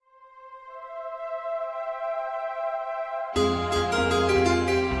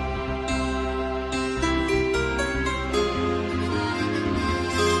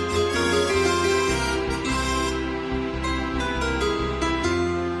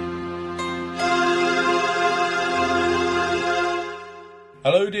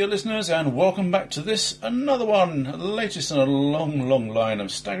Hello, dear listeners, and welcome back to this, another one, latest in a long, long line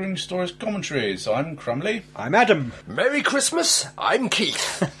of Staggering Stories commentaries. I'm Crumley. I'm Adam. Merry Christmas, I'm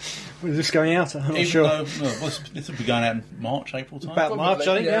Keith. When is this going out? I'm not Even sure. though, this will be going out in March, April time. About March,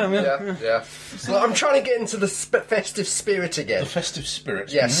 I think. Yeah. Well, I'm trying to get into the festive spirit again. The festive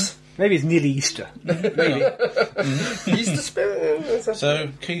spirit. Yes. Maybe it's nearly Easter. Maybe. Easter spirit. So,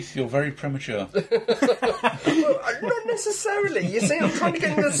 Keith, you're very premature. Well, not necessarily. You see, I'm trying to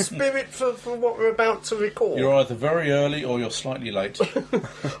get in the spirit for what we're about to record. You're either very early or you're slightly late. As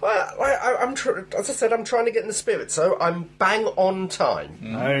I said, I'm trying to get in the spirit, so I'm bang on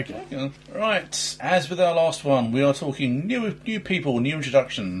time. Okay. Right, as with our last one, we are talking new people, new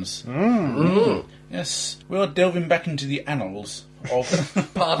introductions. Yes, we are delving back into the annals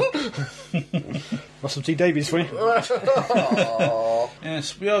of... Pardon? Russell T Davies for you.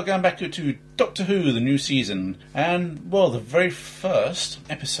 Yes, we are going back to Doctor Who, the new season, and, well, the very first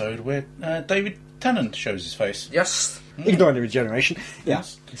episode where David Tennant shows his face. Yes. Ignoring the regeneration.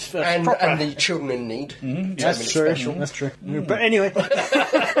 Yes. And the children in need. That's true. That's true. But anyway.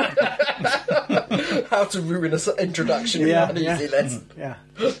 How to ruin an introduction in an easy lesson. Yeah.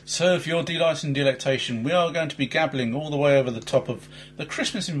 So, for your delight and delectation, we are going to be gabbling all the way over the top of the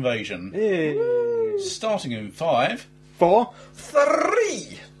Christmas invasion. Yay. Starting in 5, 4,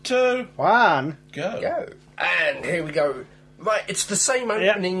 3, 2, 1. go. And here we go. Right, it's the same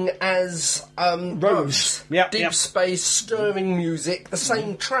opening as Rose. Deep space, stirring music, the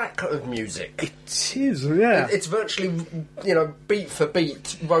same track of music. It is, yeah. It's virtually, beat for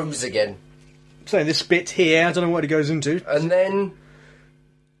beat, Rose again. So this bit here, I don't know what it goes into. And then...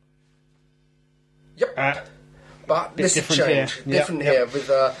 Yep. But this is change. Here. Different here, with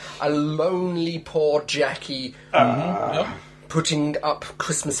a lonely poor Jackie... putting up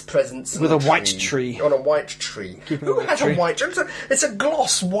Christmas presents with a white tree. On a white tree. Who has a white tree? It's a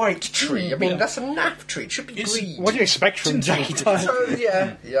gloss white tree. I mean, that's a naff tree. It should be green. What do you expect from Jackie Tyler? So,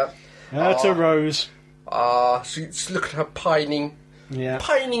 yeah. That's a rose. Look at her pining. Yeah.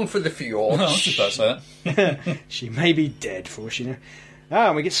 Pining for the fjord. No, I was just about to say that. She may be dead for all she knows.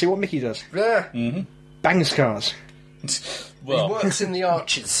 And we get to see what Mickey does. Yeah. Bangs cars. Well, he works in the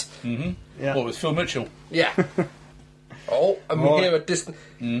arches. Yeah. What, with Phil Mitchell? Yeah. Oh, and we hear a distant...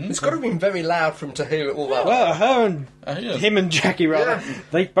 It's got to have been very loud for him to hear it all that way. Well, her and him and Jackie, rather,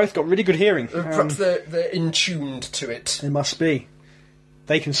 they both got really good hearing. Perhaps they're in-tuned to it. They must be.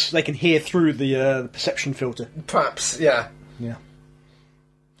 They can hear through the perception filter. Perhaps, yeah. Yeah.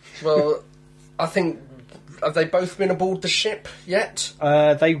 Well, I think... Have they both been aboard the ship yet?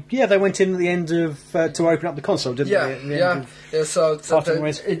 They went in at the end of... to open up the console, didn't they? Yeah. So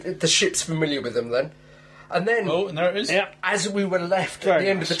the ship's familiar with them then. And then, and there it is. Yeah. As we were left at the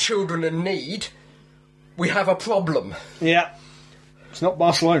end of the children in need, we have a problem. Yeah. It's not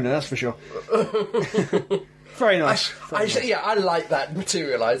Barcelona, that's for sure. Very nice. I like that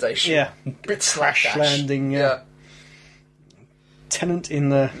materialisation. Yeah. Bit crash landing. Yeah. Tennant in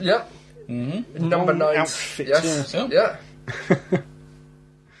the... Yep. Number 9 outfit. Yes. Yeah.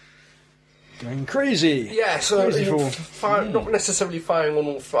 Going crazy. Yeah, so not necessarily firing on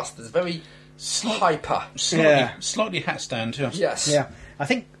all thrusters. Very... hyper. Slightly hat stand, Yes. Yeah. I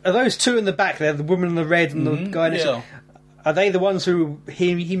think, are those two in the back there, the woman in the red and the guy next to... Are they the ones who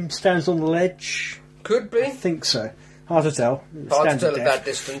him stands on the ledge? Could be. I think so. Hard to tell. Hard to tell at that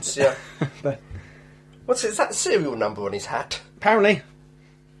distance, yeah. But is that serial number on his hat? apparently,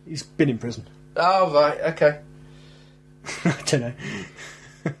 he's been in prison. Oh, right, okay. I don't know.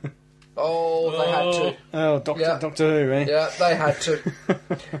 Oh, they had to. Oh, Doctor Who, eh? Yeah, they had to.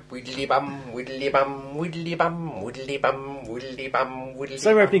 Widdly bum, widdly bum, widdly bum, widdly bum, widdly bum, widdly bum.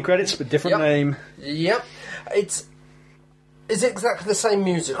 Same opening credits, but different name. Yep. Is it exactly the same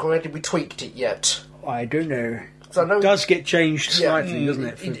music, or have we tweaked it yet? I don't know. I know it does get changed slightly, doesn't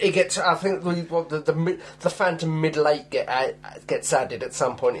it? It gets. I think the Phantom Middle 8 gets added at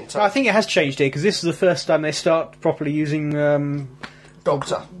some point in time. I think it has changed here because this is the first time they start properly using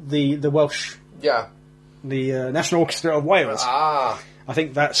Doctor, the Welsh, the National Orchestra of Wales. Ah. I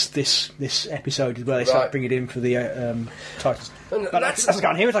think that's this episode is where they start bringing it in for the titles. But as I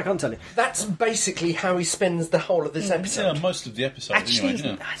can't hear it, I can't tell you. That's basically how he spends the whole of this episode. Yeah, most of the episode. Actually,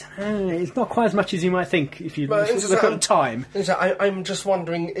 anyway, I don't know. It's not quite as much as you might think if you look at the time. I'm just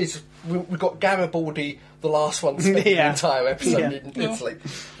wondering, we got Garibaldi, the last one, spending the entire episode in sleep.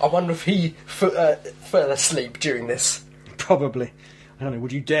 I wonder if he fell asleep during this. Probably. I don't know.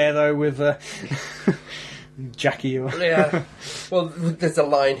 Would you dare though with Jackie? Or yeah. Well, there's a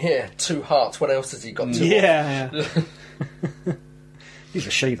line here: 2 hearts. What else has he got? He's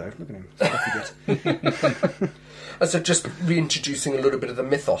a she though. Look at him. So just reintroducing a little bit of the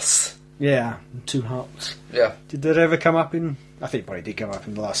mythos. Yeah, 2 hearts. Yeah. Did that ever come up in... I think it probably did come up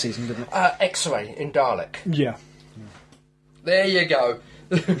in the last season, didn't it? X-Ray in Dalek. Yeah. There you go.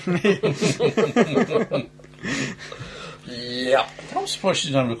 Yeah. I'm surprised she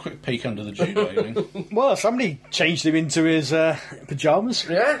didn't have a quick peek under the judo. Well, somebody changed him into his pyjamas.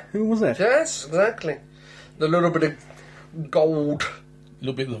 Yeah. Who was that? Yes, exactly. The little bit of gold... A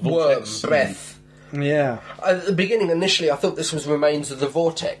little bit of the vortex. Worm breath. Yeah. At the beginning, initially, I thought this was remains of the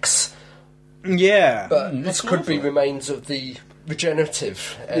vortex. Yeah. But this could be remains of the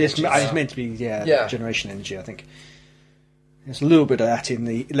regenerative energy. It's meant to be, generation energy, I think. There's a little bit of that in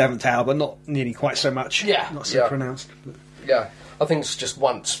the 11th hour, but not nearly quite so much. Yeah. Not so pronounced. But. Yeah. I think it's just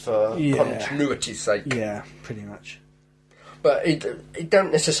once for continuity's sake. Yeah, pretty much. But it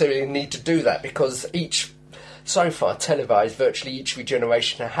don't necessarily need to do that, because so far, televised, virtually each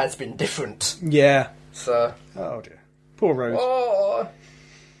regeneration has been different. Yeah. So... Oh, dear. Poor Rose. Oh,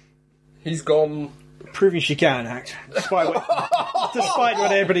 he's gone... Proving she can act, despite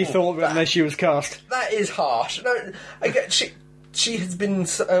what everybody thought when she was cast. That is harsh. No, she has been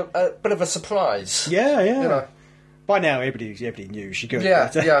a bit of a surprise. Yeah. You know. By now, everybody knew she could. Yeah.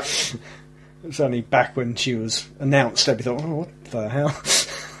 It was only back when she was announced that we thought, oh, what the hell?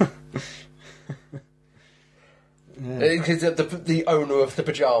 Because the owner of the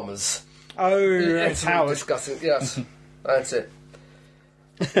pyjamas. Oh, that's how discussing. Yes, that's it.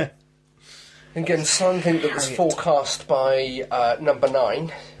 Again, something that was forecast by number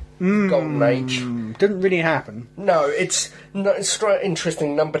 9, Golden Age. Didn't really happen. No, it's quite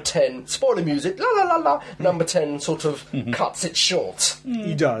interesting. Number 10, spoiler music, la la la la. Number 10 sort of cuts it short.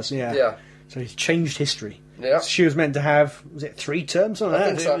 He does, yeah. Yeah. So he's changed history. Yeah. She was meant to have, was it 3 terms? I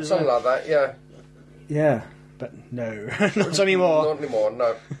think so, something like that, yeah. Yeah, but no, not anymore. Not anymore,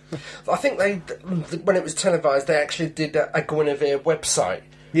 no. I think when it was televised, they actually did a Guinevere website.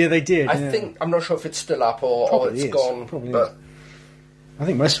 Yeah, they did. I think, I'm not sure if it's still up or it's gone. Probably but is. I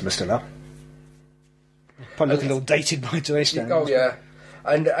think most of them are still up. Probably looking a little dated by today's standards. Oh, yeah.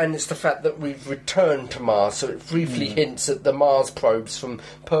 And it's the fact that we've returned to Mars, so it briefly hints at the Mars probes from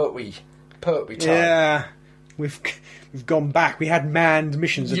Pertwee time. Yeah, we've gone back. We had manned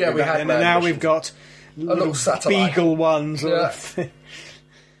missions. Yeah, we had and manned now missions. we've got little satellite. beagle ones. Yeah.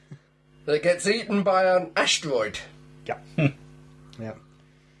 That gets eaten by an asteroid. Yeah. Yeah.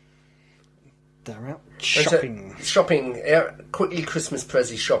 They're out shopping. Shopping. Quickly Christmas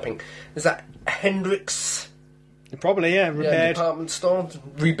Prezi shopping. Is that Hendrix? Probably, yeah. Repaired. Yeah, department store.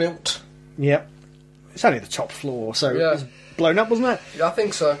 Rebuilt. Yep. It's only the top floor, so it Yeah. was blown up, wasn't it? Yeah, I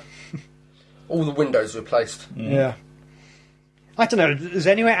think so. All the windows replaced. Yeah. I don't know, does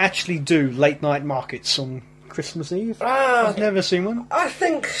anyone actually do late night markets on Christmas Eve? I've never seen one. I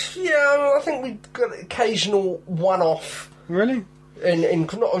think we've got an occasional one-off. Really? In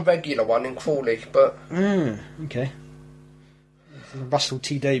not a regular one in Crawley, but... Okay. Russell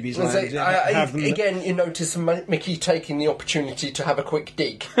T Davies. Again, you notice Mickey taking the opportunity to have a quick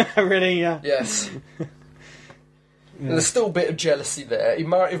dig. Really, yeah. Yes. Yeah. There's still a bit of jealousy there. He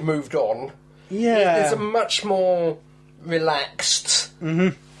might have moved on. Yeah. There's a much more relaxed...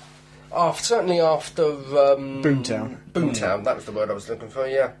 Certainly after... Boomtown. Boomtown, that was the word I was looking for,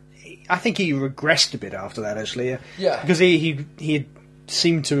 yeah. I think he regressed a bit after that, actually. Yeah. Because he had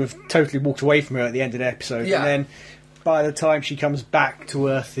seemed to have totally walked away from her at the end of the episode. Yeah. And then by the time she comes back to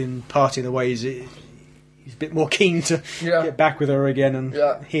Earth in Party of the Ways, he's a bit more keen to get back with her again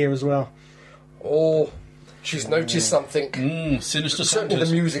and here as well. Oh, she's noticed something. Sinister Certainly Santas.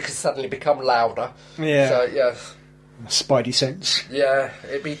 the music has suddenly become louder. Yeah. So, yes. Spidey sense. Yeah,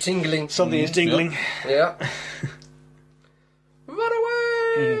 it'd be tingling. Something is tingling. Yeah. Run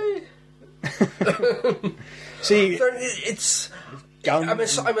away! See, So it's... I'm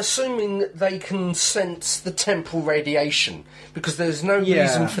assuming they can sense the temporal radiation, because there's no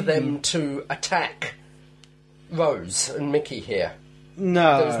reason for them to attack Rose and Mickey here.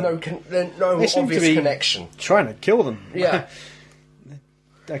 No. There's no obvious connection. Trying to kill them. Yeah.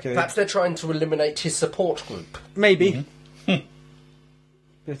 Okay. Perhaps they're trying to eliminate his support group. Maybe.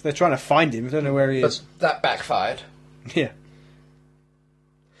 If they're trying to find him, I don't know where he is. But that backfired. Yeah.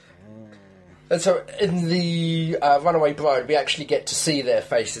 And so in the Runaway Bride, we actually get to see their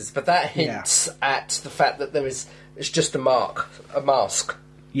faces, but that hints at the fact that it's just a mask.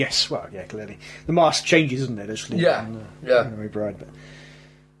 Yes, well, yeah, clearly. The mask changes, isn't it, actually? Yeah, Runaway Bride, but...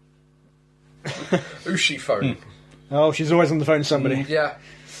 Who's she phoning? Oh, she's always on the phone to somebody. Yeah.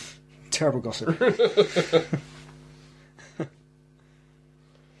 Terrible gossip.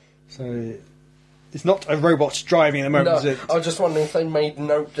 So, it's not a robot driving at the moment, is it? I was just wondering if they made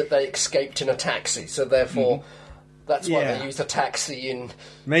note that they escaped in a taxi, so therefore That's why they used a taxi in...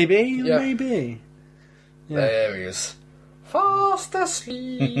 Maybe. The areas. Fast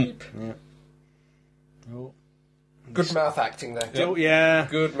asleep. Oh. Good mouth acting there.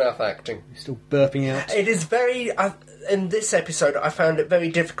 Good mouth acting. Still burping out. It is very... in this episode, I found it very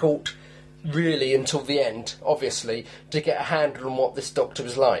difficult, really, until the end, obviously, to get a handle on what this doctor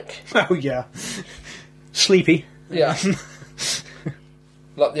was like. Oh, yeah. Sleepy. Yeah.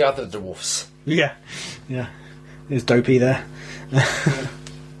 Like the other dwarfs. Yeah. There's Dopey there.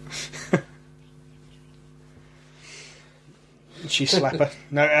 She slapper.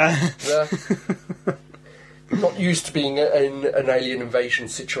 No. Not used to being in an alien invasion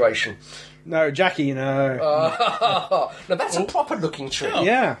situation. No, Jackie, no. Now that's a proper looking tree.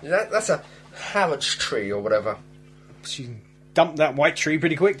 Yeah. That's a Harrods tree or whatever. She dumped that white tree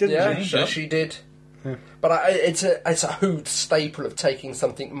pretty quick, didn't she? Yeah, she did. Yeah. But it's a Who staple of taking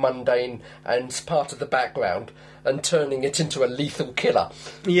something mundane and part of the background and turning it into a lethal killer.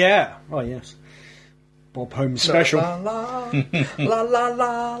 Yeah. Oh, yes. Bob Holmes special. La la la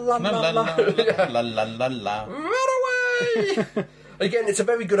la la la la la la. Run away! Again, it's a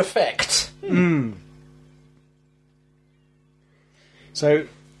very good effect. So,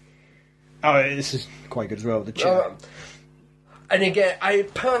 this is quite good as well. The chair. And again, I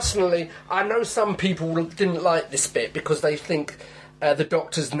know some people didn't like this bit because they think the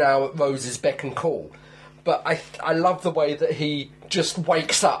Doctor's now at Rose's beck and call. But I love the way that he just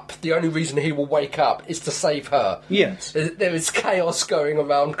wakes up. The only reason he will wake up is to save her. Yes. There is chaos going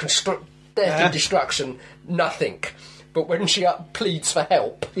around, death and destruction, nothing. But when she pleads for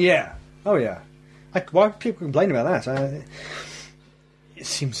help... Yeah. Oh, yeah. Why do people complain about that? It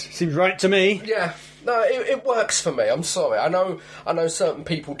seems right to me. Yeah. No, it works for me. I'm sorry. I know certain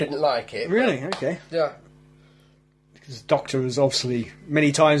people didn't like it. Really? Okay. Yeah. Because Doctor has obviously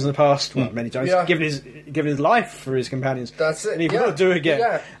many times in the past, many times, given his life for his companions. That's it. And he will do it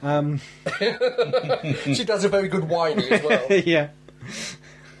again. Yeah. She does a very good whiny as well. Yeah.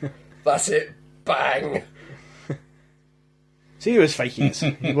 That's it. Bang. See, he was faking it.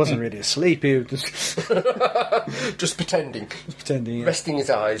 He wasn't really asleep. He was just pretending. Just pretending. Yeah. Resting his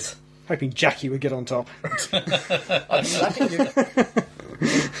eyes. Hoping Jackie would get on top. I'm slapping you.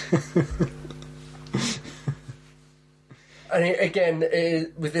 And again,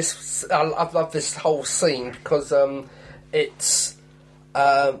 with this, I love this whole scene because it's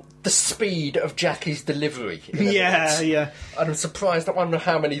the speed of Jackie's delivery. Yeah. And I'm surprised. I wonder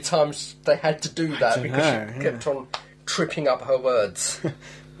how many times they had to do that because she kept on tripping up her words.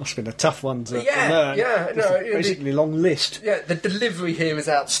 Must have been a tough one to learn. Yeah, no, basically a long list. Yeah, the delivery here is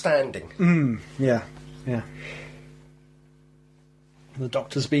outstanding. Yeah. The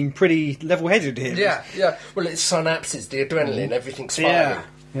Doctor's being pretty level-headed here. Yeah. Well, it's synapses, the adrenaline, everything's firing.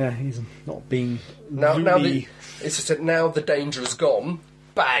 Yeah, he's not being now the danger is gone.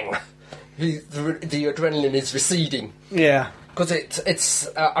 Bang! The adrenaline is receding. Yeah. Because it's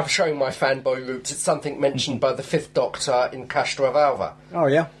I'm showing my fanboy roots. It's something mentioned by the Fifth Doctor in Castra Valva. Oh,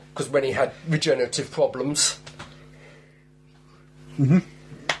 yeah. Because when he had regenerative problems... He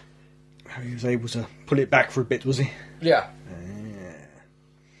was able to pull it back for a bit, was he? Yeah.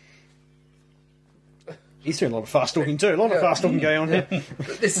 He's doing a lot of fast talking too. A lot of fast talking going on here.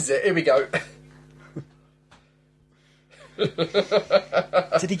 This is it. Here we go.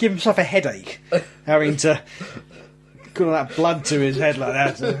 Did he give himself a headache having to put all that blood to his head like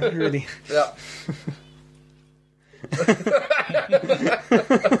that? Really? Yeah.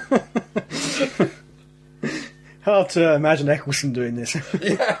 Hard to imagine Eccleston doing this.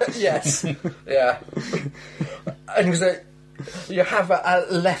 Yes. Yeah. And you have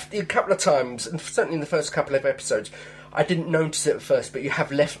left a couple of times, and certainly in the first couple of episodes, I didn't notice it at first, but you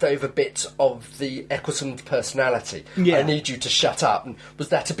have leftover bits of the Eccleston personality. Yeah. I need you to shut up. And was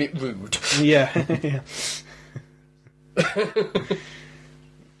that a bit rude? Yeah.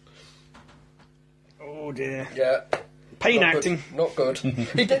 Oh dear. Yeah. Pain Not acting. Good. Not good.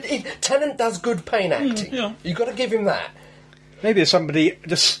 Tennant does good pain acting. Yeah. You've got to give him that. Maybe there's somebody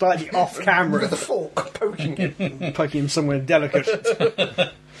just slightly off camera With a fork poking him. poking him somewhere delicate.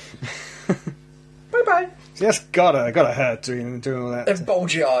 Bye-bye. See, that's gotta hurt doing all that. And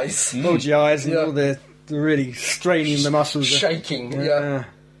bulgy eyes. Bulgy eyes and all the really straining the muscles. Shaking, Yeah.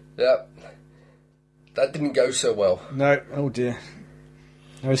 Yeah. That didn't go so well. No, oh dear.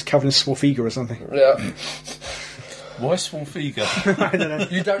 Now he's covered in Swarfiga or something. Yeah. Why Swarfiga? I don't know.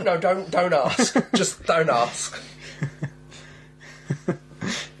 You don't know, don't ask. Just don't ask.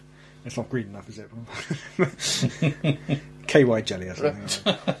 It's not green enough, is it? KY jelly or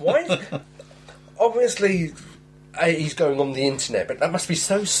something. Why? Obviously, he's going on the internet, but that must be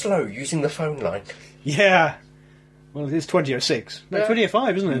so slow using the phone line. Yeah. Well, it is 2006. No,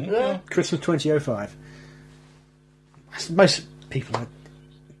 2005, isn't it? Yeah. Christmas 2005. Most people had...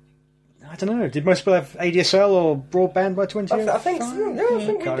 I don't know. Did most people have ADSL or broadband by 2005? I think so. Yeah, I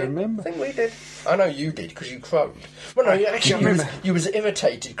think we did. Remember. I think we did. I know you did because you crowed. Well, no, you was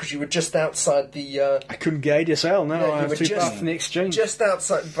irritated because you were just outside the... I couldn't get ADSL, no. I was too far from the exchange. Just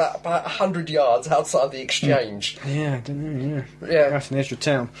outside, about 100 yards outside the exchange. Yeah, I don't know, Yeah. Right in the edge of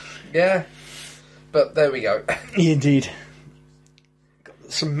town. Yeah. But there we go. Indeed.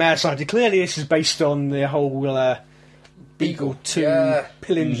 Got some mad side. Clearly this is based on the whole Beagle 2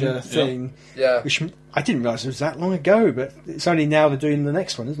 Pillinger thing. Yeah. Which I didn't realise it was that long ago, but it's only now they're doing the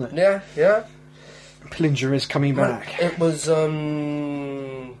next one, isn't it? Yeah, yeah. Pillinger is coming back. It was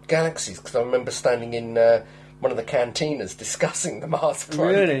Galaxies, because I remember standing in one of the cantinas discussing the Mars probe.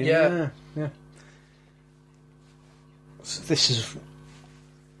 Really? Yeah. So this is...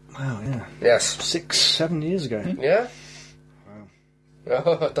 Wow, yeah. Yes. 6-7 years ago. Yeah? Wow.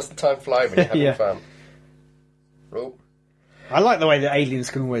 Oh, doesn't time fly when you're having fun? Oh. I like the way that aliens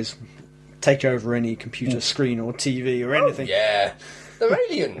can always take over any computer screen or TV or anything. Oh, yeah. They're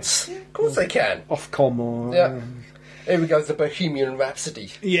aliens. Of course they can. Ofcom or... Yeah. Here we go, the Bohemian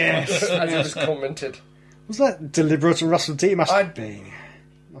Rhapsody. Yes. As it was commented. Was that deliberate and Russell T? Must have been,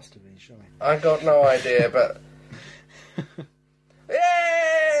 surely. I got no idea, but...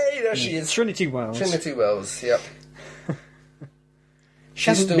 Yay! There she is. Trinity Wells. Trinity Wells, yep. She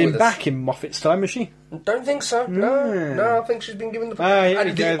hasn't been back in Moffat's time, has she? Don't think so. No, I think she's been given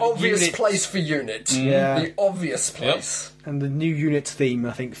the obvious place for Unit. Yeah. The obvious place. Yep. And the new Unit theme,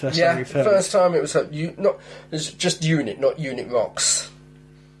 I think, first time we've heard. First time it was just Unit, not Unit Rocks.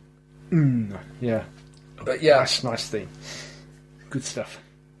 Yeah. But yeah. Nice theme. Good stuff.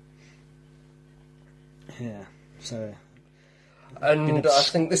 Yeah. So. And I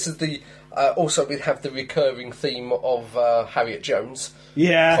think this is the... also, we have the recurring theme of Harriet Jones,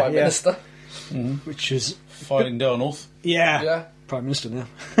 Prime Minister. Which is... Fighting down north. Yeah. Prime Minister now.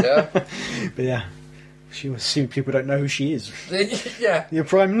 Yeah. But yeah. She was assuming people don't know who she is. Yeah. You're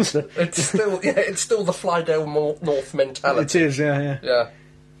Prime Minister. It's still the Flydale North mentality. It is, yeah. Yeah.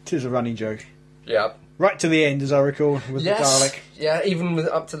 It is a running joke. Yeah. Right to the end, as I recall, with the Dalek. Yeah, even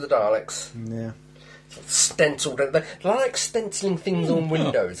up to the Daleks. Yeah. Stenciled. They like stenciling things on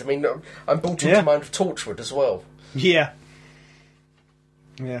windows. I mean, I'm brought into mind of Torchwood as well. Yeah.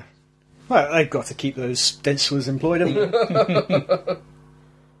 Yeah. Well, they've got to keep those stencilers employed, haven't they?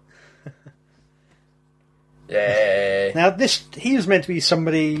 Yeah. Now, he was meant to be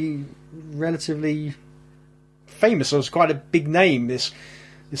somebody relatively famous. It was quite a big name, this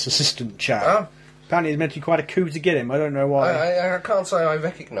assistant chap. Oh. Apparently, it's meant to be quite a coup to get him. I don't know why. I can't say I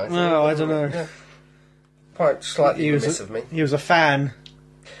recognise him. No, I don't know. Yeah. Quite slightly remiss of me. He was a fan.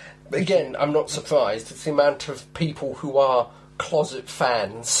 But again, I'm not surprised. It's the amount of people who are closet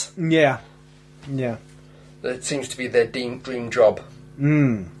fans. Yeah. Yeah. That seems to be their dream job.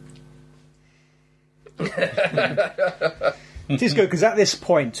 It is good, because at this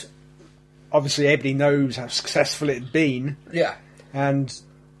point, obviously everybody knows how successful it had been. Yeah. And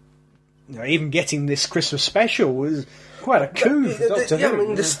even getting this Christmas special was quite a coup for Doctor Who. I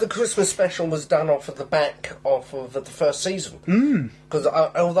mean, the Christmas special was done off of the back of the first season. Because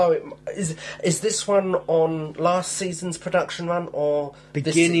although is this one on last season's production run or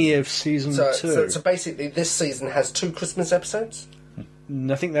beginning of season 2? So basically, this season has 2 Christmas episodes.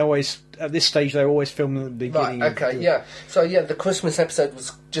 I think they're always at this stage. They're always filming at the beginning. Right. Okay. Yeah. So the Christmas episode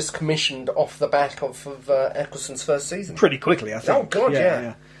was just commissioned off the back of Eccleston's first season. Pretty quickly, I think. Oh God,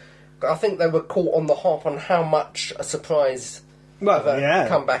 yeah. I think they were caught on the hop on how much a surprise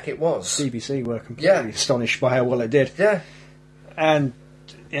comeback it was. BBC were completely astonished by how well it did. Yeah. And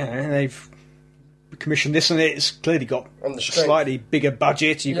they've commissioned this, and it's clearly got on the a slightly bigger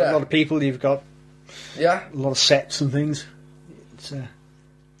budget. You've got a lot of people. You've got a lot of sets and things. It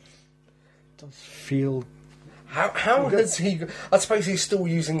does feel. How has he? I suppose he's still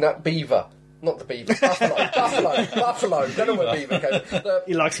using that beaver. Not the beaver. Buffalo. Don't know where beaver came.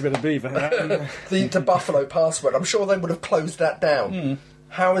 He likes a bit of beaver. The Buffalo password. I'm sure they would have closed that down.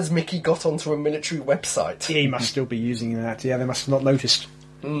 How has Mickey got onto a military website? He must still be using that. Yeah, they must have not noticed.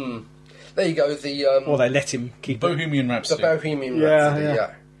 There you go. Or they let him keep Bohemian Rhapsody. The Bohemian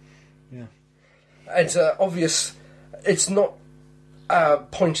Rhapsody. Yeah. It's obvious. It's not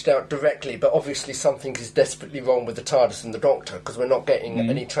pointed out directly, but obviously something is desperately wrong with the TARDIS and the Doctor because we're not getting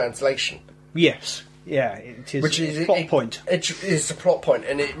any translation. Yes. Yeah, it is. Which is a plot point. It is a plot point,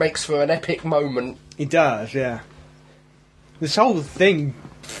 and it makes for an epic moment. It does, yeah. This whole thing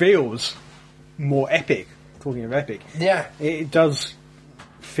feels more epic. Talking of epic, yeah, it does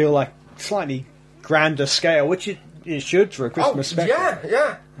feel like slightly grander scale, which it it should for a Christmas special.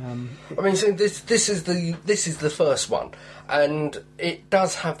 Yeah. I mean, so this is the first one, and it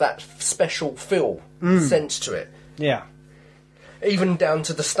does have that special feel sense to it. Yeah. Even down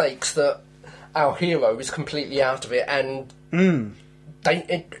to the stakes that our hero is completely out of it and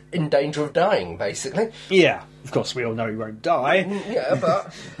in danger of dying, basically. Yeah. Of course, we all know he won't die. Yeah,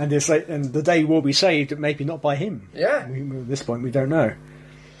 but and the day will be saved, but maybe not by him. Yeah. At this point, we don't know.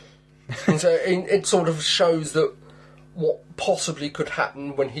 And so it sort of shows that what possibly could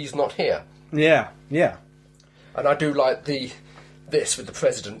happen when he's not here. Yeah. And I do like this with the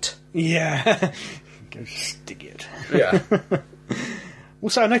president. Yeah. Go stick it. Yeah.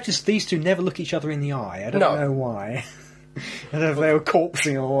 Also, I noticed these two never look each other in the eye. I don't know why. I don't know if they were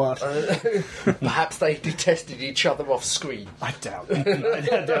corpsing or what. Perhaps they detested each other off screen. I doubt. I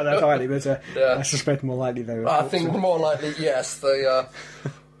doubt that highly, but I suspect more likely they were. I think more likely, yes, they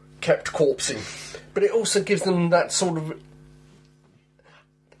kept corpsing. But it also gives them that sort of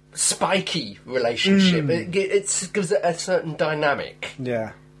spiky relationship. It gives it a certain dynamic.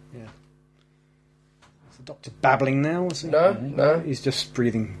 Yeah. Is the Doctor babbling now? Was he? No. He's just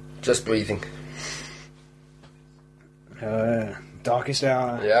breathing. Just breathing. Darkest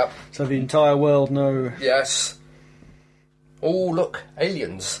hour. Yeah. So the entire world know. Yes. Oh, look,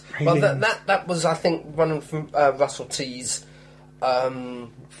 aliens. Well, that was, I think, one of Russell T's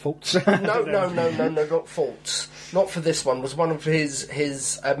faults. No, not faults. Not for this one. Was one of his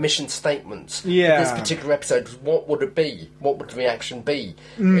mission statements. Yeah. For this particular episode was, what would it be? What would the reaction be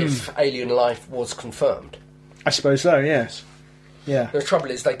if alien life was confirmed? I suppose so. Yes. Yeah. The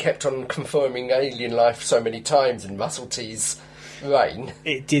trouble is, they kept on confirming alien life so many times in Russell T's reign.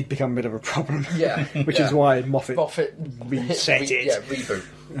 It did become a bit of a problem. Yeah. Which is why Moffat reset it. Yeah,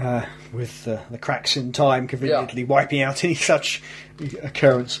 reboot. With the cracks in time conveniently wiping out any such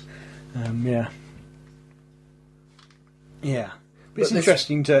occurrence. Yeah. But it's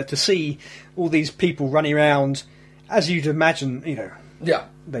interesting to see all these people running around, as you'd imagine,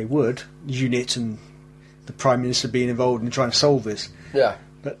 they would, UNIT and the Prime Minister being involved in trying to solve this. Yeah.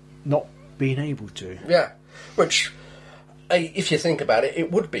 But not being able to. Yeah. Which, if you think about it,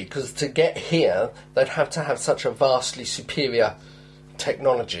 it would be, because to get here, they'd have to have such a vastly superior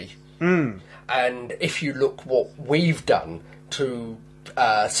technology. And if you look what we've done to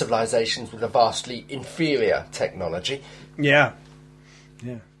civilizations with a vastly inferior technology... Yeah.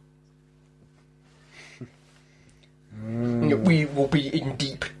 We will be in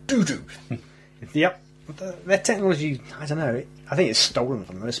deep doo-doo. Yep. Their technology, I don't know, I think it's stolen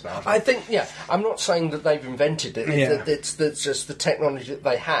from the most part. I think, I'm not saying that they've invented it. Yeah. It's just the technology that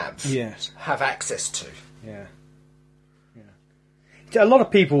they have access to. Yeah. A lot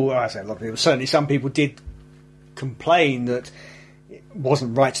of people, I say a lot of people, certainly some people did complain that it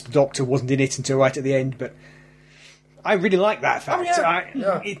wasn't right, the Doctor wasn't in it until right at the end, but I really like that fact.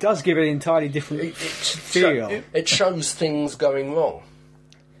 It does give it an entirely different feel. It shows things going wrong.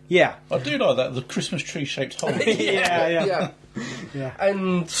 Yeah. I do like that, the Christmas tree-shaped hole. Yeah.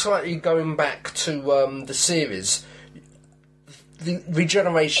 And slightly going back to the series, the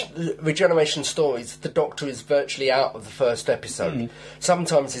regeneration stories, the Doctor is virtually out of the first episode.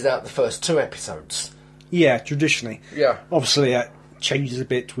 Sometimes he's out the first 2 episodes. Yeah, traditionally. Yeah. Obviously, that changes a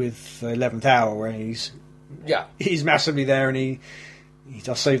bit with the 11th hour, where he's massively there and he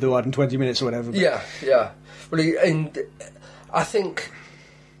does save the world in 20 minutes or whatever. But. Yeah. Well, and I think...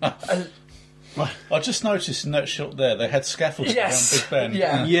 I just noticed in that shot there they had scaffolding around Big Ben.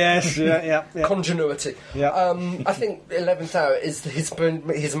 Yeah. Yes, yeah. Continuity. Yeah. I think 11th Hour is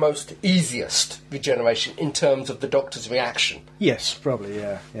his most easiest regeneration in terms of the Doctor's reaction. Yes, probably,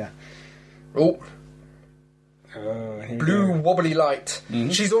 yeah. Oh. Blue wobbly light. Mm-hmm.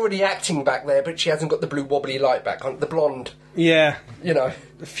 She's already acting back there, but she hasn't got the blue wobbly light back on the blonde. Yeah. A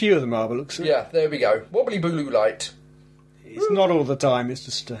few of them are, but looks. Yeah, there we go. Wobbly blue light. It's not all the time, it's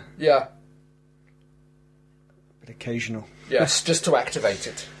just but occasional. Yes, just to activate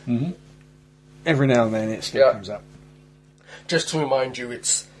it. Mm-hmm. Every now and then it still comes up. Just to remind you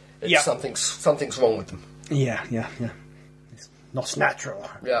it's something's wrong with them. Yeah. It's not natural.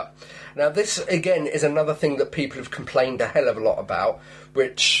 Yeah. Now this, again, is another thing that people have complained a hell of a lot about,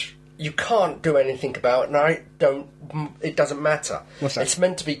 which you can't do anything about, and it doesn't matter. What's that? It's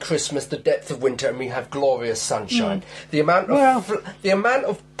meant to be Christmas, the depth of winter, and we have glorious sunshine. The amount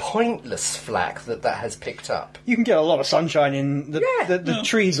of pointless flack that has picked up. You can get a lot of sunshine in the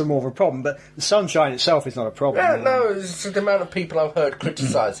trees are more of a problem, but the sunshine itself is not a problem. Yeah, no, it's the amount of people I've heard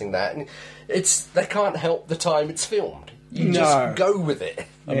criticising that, and they can't help the time it's filmed. You just go with it.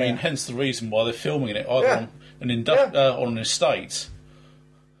 I mean, hence the reason why they're filming it either on an estate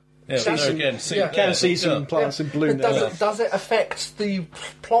Yeah, you can see some plants in bloom there. Does it affect the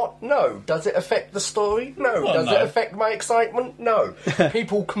plot? No. Does it affect the story? No. Well, Does no. it affect my excitement? No.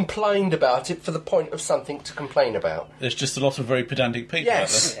 People complained about it for the point of something to complain about. There's just a lot of very pedantic people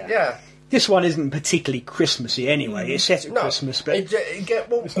Yes, out there. yeah. This one isn't particularly Christmassy anyway. It's set at Christmas, but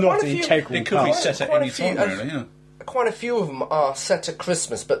it's not an integral It could be part. set at any time, really, yeah. Quite a few of them are set at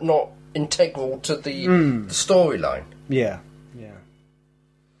Christmas, but not integral to the storyline. Yeah.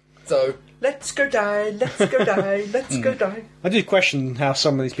 So, let's go die, let's go die, let's go die. I did question how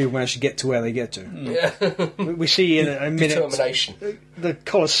some of these people managed to get to where they get to. Yeah. We see in a minute Determination. the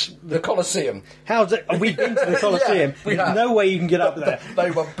Colosseum. Have we been to the Colosseum? Yeah, we have. No way you can get up there.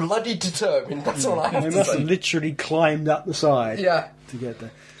 They were bloody determined, that's all I have They to must say. have literally climbed up the side Yeah. to get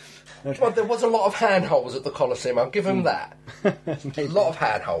there. Well, there was a lot of handholds at the Colosseum, I'll give them that. A lot of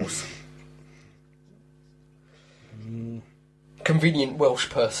handholds. Convenient Welsh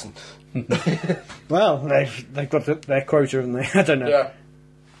person. Well, they've got their quota, haven't they? I don't know. Yeah.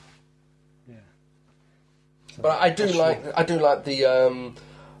 But I do like the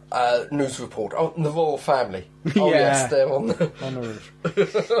news report. Oh, and the royal family. Oh Yeah. yes, they're on the On the roof.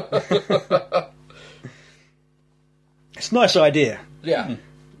 It's a nice idea yeah.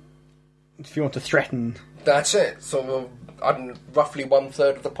 if you want to threaten. That's it. So roughly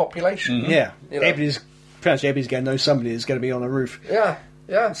 1/3 of the population. Yeah, You know. everybody's going to know somebody is going to be on the roof, Yeah,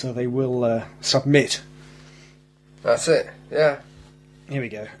 yeah. so they will submit. That's it. Yeah. Here we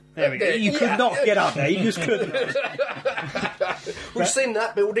go. There we go. You could not get up there. You just couldn't. We've seen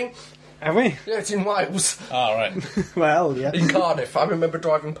that building. Have we? Yeah, it's in Wales, Ah, right. Well, yeah. in Cardiff. I remember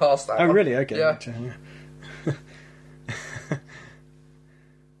driving past that. Oh, one. really? Okay. Yeah.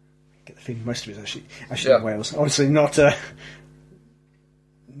 Get the feeling most of it is actually Yeah. in Wales. Obviously not the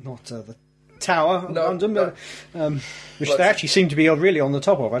tower of No, London, no. but which Well, they it's- actually seem to be really on the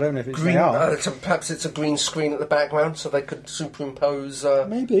top of. I don't know if they are. Perhaps it's a green screen at the background, so they could superimpose.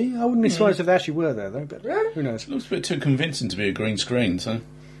 Maybe. I wouldn't be surprised if they actually were there, though. But Yeah. who knows? Looks a bit too convincing to be a green screen, so...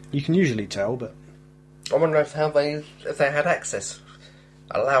 You can usually tell, but I wonder if they had access,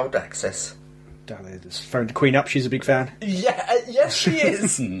 allowed access. down there, just phoned the Queen up. She's a big fan. Yeah, yes, she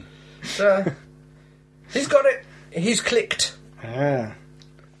is. He's got it. He's clicked. Ah.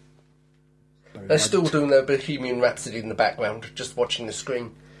 They're still doing their Bohemian Rhapsody in the background, just watching the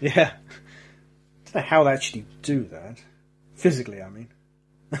screen. Yeah. I don't know how they actually do that. Physically, I mean.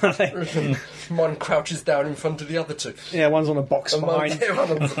 One crouches down in front of the other two. Yeah, one's on a box behind. One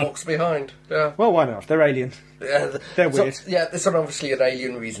on the box behind. Yeah. Well, why not? They're alien. Yeah, They're weird. Yeah, there's obviously an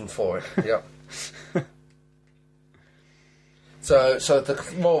alien reason for it. Yeah. So the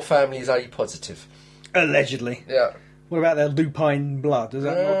royal family is A positive. Allegedly. Yeah. What about their lupine blood? Does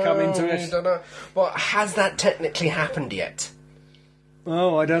that not come into I it? don't know. Well, has that technically happened yet?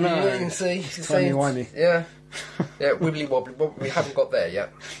 Oh, I don't know. Yeah, you see, Timey-wimey. Yeah. Yeah, wibbly wobbly. Well, we haven't got there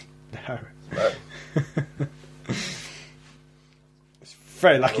yet. No. No.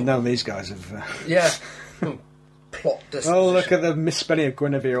 Very lucky none of these guys have... Yeah. Plot disposition. Oh, look at the misspelling of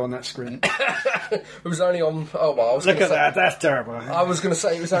Guinevere on that screen. It was only on. Oh well, I was Look gonna at say, that, that's terrible. I was going to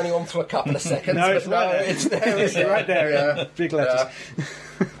say it was only on for a couple of seconds. No, it's but right there. it's there. It's isn't it? right there, Yeah. big letters. Yeah.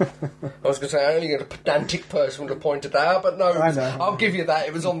 I was going to say only a pedantic person would have pointed that out, but no, I know. I'll give you that.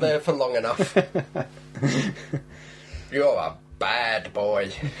 It was on there for long enough. You're a bad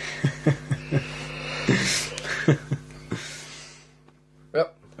boy.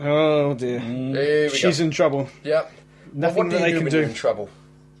 Yep. Oh, dear. Here we She's go. in trouble. Yep. Nothing What do that you they do can when do. you're in trouble?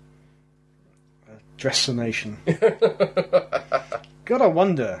 Dressination. Gotta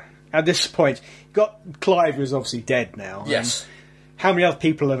wonder, at this point, Clive, who's obviously dead now. Yes. How many other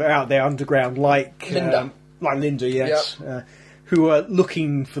people are out there underground, like Linda. Yes, who are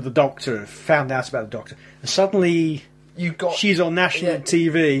looking for the Doctor, have found out about the Doctor, and suddenly You got. she's on national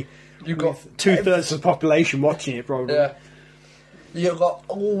TV. You got with 2/3 of the population watching it, probably. Yeah. You've got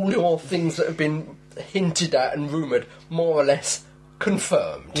all your things that have been hinted at and rumoured, more or less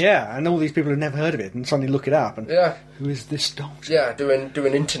confirmed. Yeah, and all these people have never heard of it, and suddenly look it up, and Yeah. who is this Doctor? Yeah, do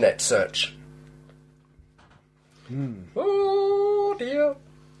an internet search. Oh dear.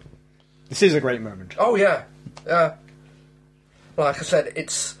 This is a great moment. Oh yeah. Yeah. Like I said,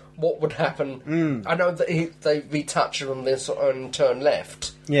 it's what would happen. I know that they retouch on this and turn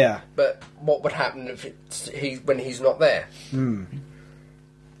left, Yeah, but what would happen if when he's not there?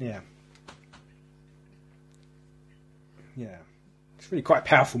 yeah. Yeah. It's really quite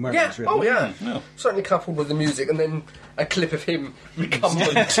powerful moments, Yeah. really. Oh yeah. Yeah. Certainly coupled with the music, and then a clip of him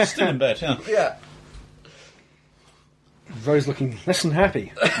recumbent. Still in bed, yeah. Yeah. Rose looking less than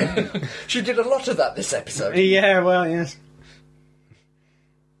happy. She did a lot of that this episode. Yeah, well, yes.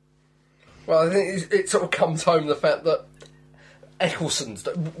 Well, I think it sort of comes home the fact that Eccleston's...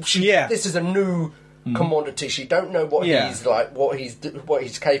 This is a new commodity. She don't know what he's like, what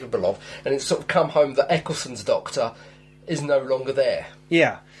he's capable of, and it's sort of come home that Eccleston's doctor is no longer there.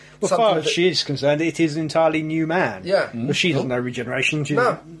 Yeah. Well, as far as she is concerned, it is an entirely new man. Yeah. But she doesn't know regeneration.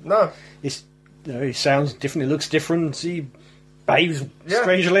 No. It's, he sounds different, he looks different, he behaves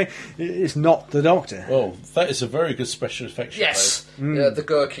strangely. It's not the Doctor. Well, that is a very good special effect. Yes. The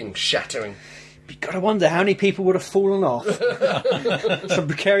gherkin shattering. You've got to wonder how many people would have fallen off. Some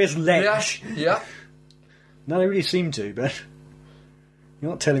precarious ledge. Yeah. No, they really seem to, but you're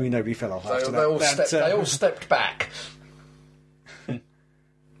not telling me nobody fell off after that. They all stepped back.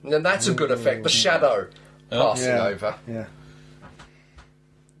 And that's a good effect. The shadow passing over. Yeah.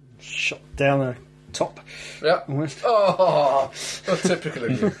 Shot down the top. Yeah. Almost. Oh, typical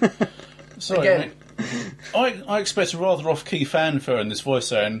of you. Sorry, again, I expect a rather off-key fanfare in this voice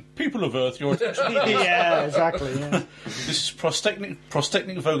saying, "People of Earth, your attention." Yeah, exactly. Yeah. This is prostechnic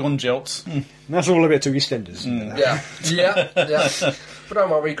Vogon Jelts. That's all a bit to EastEnders. Yeah. But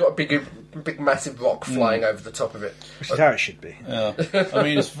don't worry, we've got a big massive rock flying over the top of it. Which is how it should be. Yeah. I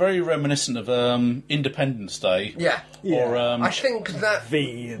mean, it's very reminiscent of Independence Day. Yeah. Or I think that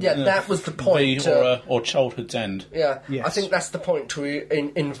that was the point. Or Childhood's End. Yeah. Yes. I think that's the point to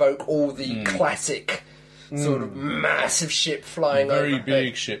invoke all the classic sort of massive ship flying over. Very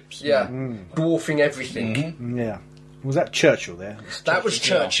big ships. Yeah. Dwarfing everything. Yeah. Was that Churchill there? That was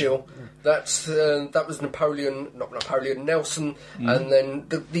Churchill. That was Nelson, and then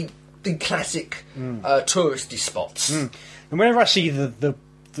the classic touristy spots. And whenever I see the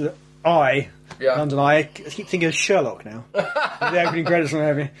eye, London Eye, I keep thinking of Sherlock now. The opening credits and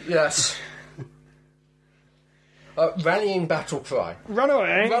everything. Yes. Rallying battle cry. Run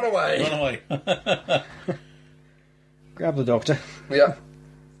away! Run away! Run away. Grab the Doctor. Yeah.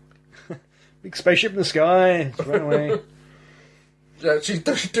 Big spaceship in the sky. Run away. Yeah, she's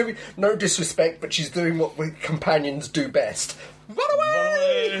doing no disrespect, but she's doing what we companions do best. Run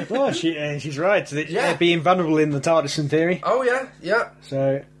away! Well, she's right. They're being vulnerable in the TARDIS in theory. Oh yeah.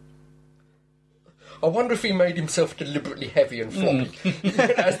 So, I wonder if he made himself deliberately heavy and floppy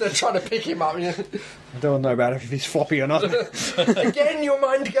as they're trying to pick him up. I don't know about if he's floppy or not. Again, your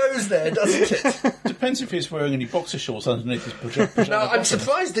mind goes there, doesn't it? Depends if he's wearing any boxer shorts underneath his pajama. No, I'm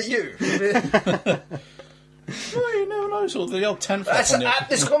surprised at you. No, you never know. Sort of the old tan flap That's on the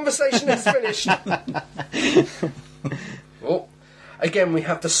this conversation is finished. Oh, again, we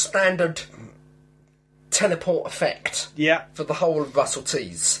have the standard teleport effect. Yeah. For the whole of Russell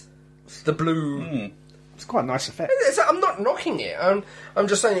T's. The blue. It's quite a nice effect. I'm not knocking it. I'm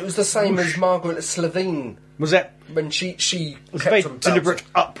just saying it was the same as Margaret Slevine. Was that when she it was very deliberate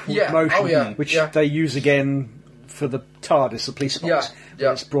upward motion, which they use again for the TARDIS, the police box.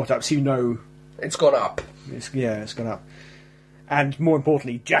 Yeah. It's brought up, so you know it's gone up. It's gone up. And more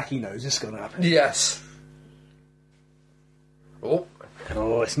importantly, Jackie knows it's gone up. Yes. Oh,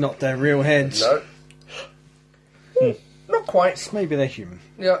 it's not their real heads. No. Not quite. Maybe they're human.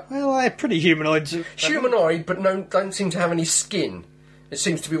 Yeah. Well, they're pretty humanoid. Humanoid, but don't seem to have any skin. It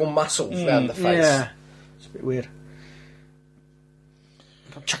seems to be all muscles around the face. Yeah. It's a bit weird.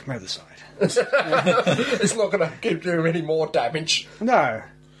 I'll chuck them over the side. It's not going to do him any more damage. No.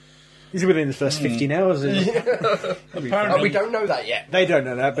 He's within the first 15 hours. Apparently, we don't know that yet. They don't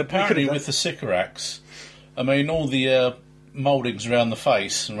know that, but apparently with the Sycorax, I mean, all the mouldings around the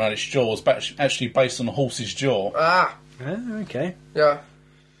face and around its jaw is actually based on a horse's jaw. Ah, okay. Yeah.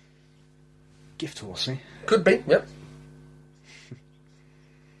 Gift horsey. Could be, yep.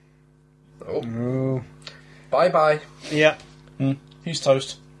 Oh. Bye-bye. Yeah. He's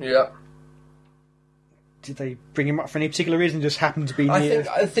toast. Yeah. Did they bring him up for any particular reason? Just happened to be near?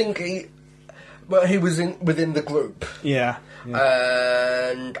 I think he was within the group. Yeah.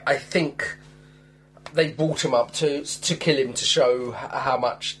 And I think they brought him up to kill him to show how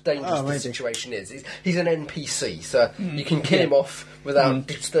much dangerous the situation is. He's an NPC, so you can kill him off without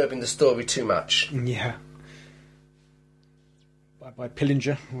disturbing the story too much. Yeah. By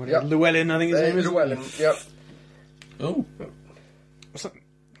Pillinger. Llewellyn, I think his name is. Llewellyn, yep. Oh.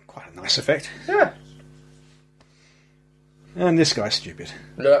 Quite a nice effect. Yeah. And this guy's stupid.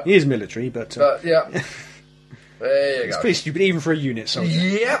 Yeah. He is military, but... yeah. There you go. It's pretty stupid, even for a unit soldier.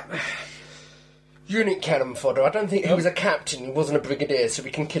 Yep. Unit cannon fodder. I don't think he was a captain. He wasn't a brigadier, so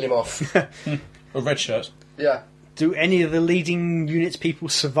we can kill him off. A red shirt. Yeah. Do any of the leading units people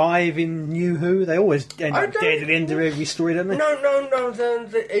survive in New Who? They always end up dead at the end of every story, don't they? No.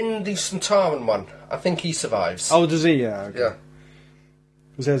 In the Centauran one, I think he survives. Oh, does he? Yeah. Okay. Yeah.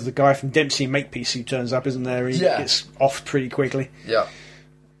 Because there's the guy from Dempsey Makepeace who turns up, isn't there? He gets off pretty quickly. Yeah.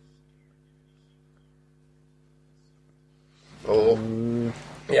 Oh.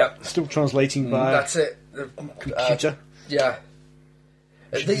 Yeah. Still translating by That's it. computer. Yeah.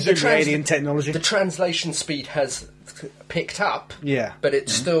 The alien technology. The translation speed has picked up. Yeah. But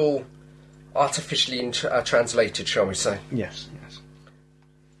it's still artificially translated, shall we say. Yes.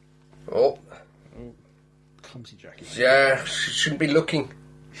 Oh. Clumsy Jackie. Yeah, she shouldn't be looking.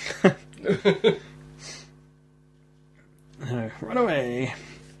 No, run away.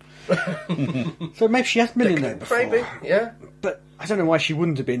 So maybe she hasn't been in there before. Maybe, yeah. But I don't know why she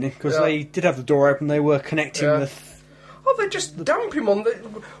wouldn't have been, because they did have the door open, they were connecting the... Oh, they just dump him on the...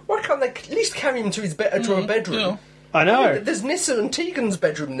 Why can't they at least carry him to his to a bedroom? Yeah. I know. There's Nissa and Tegan's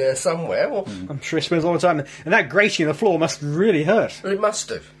bedroom there somewhere. Well, I'm sure he spends a lot of time there. And that grating on the floor must really hurt. Well, it must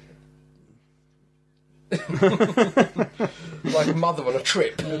have. Like a mother on a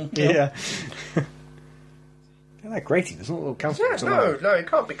trip. Yeah. That grating does not look comfortable. Yeah, no, it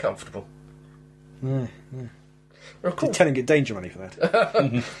can't be comfortable. No. Well, cool. They're telling it danger money for that.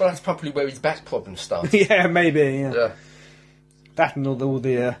 Well, that's probably where his back problem starts. Yeah, maybe. Yeah. That and all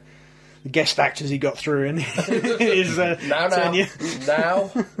the guest actors he got through in his Now.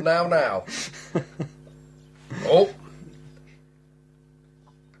 Oh.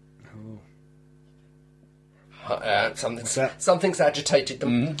 Something's agitated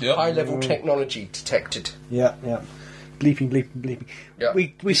them. Yep. High-level technology detected. Yeah. Bleeping. Yep.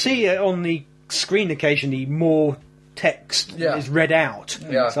 We see on the screen occasionally more text is read out.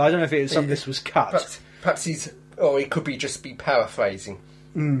 Yeah. So I don't know if some of this was cut. Perhaps he's... Or he could just be paraphrasing.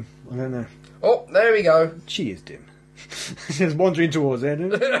 I don't know. Oh, there we go. She is dim. She's wandering towards it.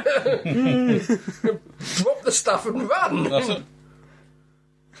 Drop the stuff and run. That's it.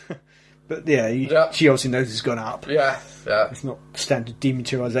 But she obviously knows it's gone up. Yeah. It's not standard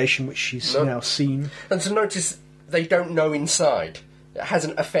dematerialisation, which she's now seen. And to notice they don't know inside. It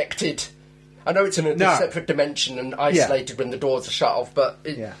hasn't affected... I know it's in a separate dimension and isolated when the doors are shut off, but...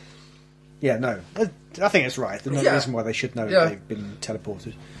 Yeah, no. I think it's right. There's no reason why they should know that they've been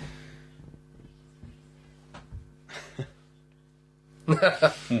teleported.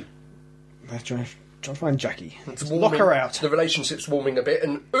 Let's try to find Jackie. Lock her out. The relationship's warming a bit,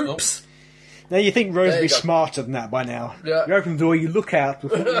 and oops! Now you think Rose would be smarter than that by now. Yeah. You open the door, you look out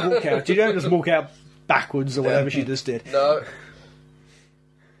before you walk out. You don't just walk out backwards or whatever she just did. No.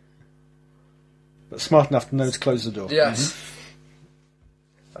 But smart enough to know to close the door. Yes.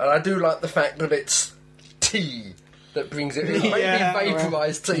 And I do like the fact that it's tea that brings it in. Maybe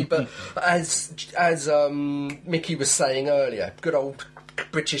vaporised tea, but as Mickey was saying earlier, good old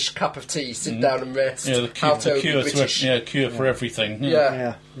British cup of tea, sit down and rest. Yeah, the cure for everything.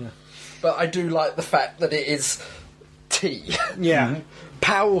 Yeah. But I do like the fact that it is tea. Yeah.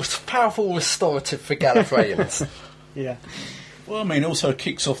 Powerful restorative for Gallifreyans. Yeah. Well, I mean, also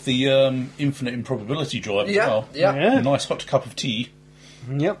kicks off the infinite improbability drive as well. Yeah. A nice hot cup of tea.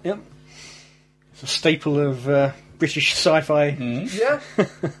 Yep. It's a staple of British sci-fi. Yeah.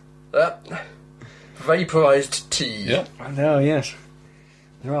 Vaporised tea. Yeah. I know, yes.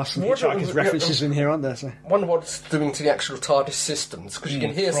 There are some Hitchhiker's references in here, aren't there? So. Wonder what it's doing to the actual TARDIS systems, because you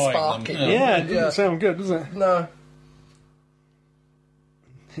can hear sparking. Yeah, it doesn't sound good, does it? No.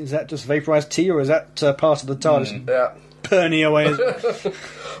 Is that just vaporised tea, or is that part of the TARDIS? Yeah. Burning away.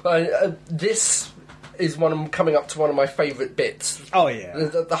 This is coming up to one of my favourite bits. Oh, yeah.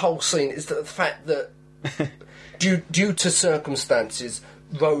 The whole scene is the fact that, due to circumstances,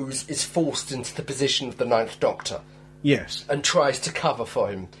 Rose is forced into the position of the Ninth Doctor. Yes. And tries to cover for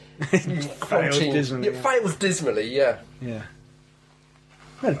him. Fails dismally. Fails dismally, yeah. Yeah.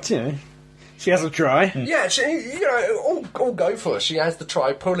 But, she has a try. Yeah, all go for her. She has the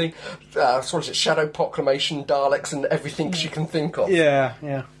try, pulling, Shadow Proclamation, Daleks, and everything she can think of.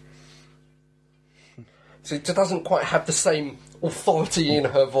 Yeah. So it doesn't quite have the same authority in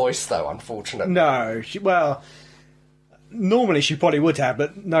her voice, though, unfortunately. No, normally she probably would have,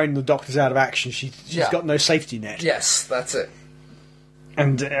 but knowing the Doctor's out of action, she's got no safety net. Yes, that's it.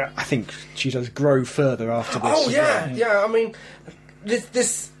 And I think she does grow further after this. Oh, yeah. I mean,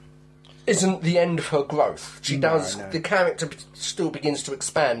 this isn't the end of her growth. She does. No. The character still begins to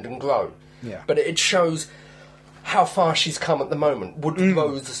expand and grow. Yeah. But it shows how far she's come at the moment. Would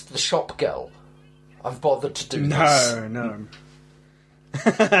Rose, the shop girl, have bothered to do this? No.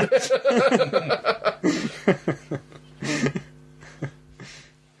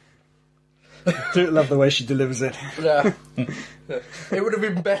 I do love the way she delivers it. Yeah. It would have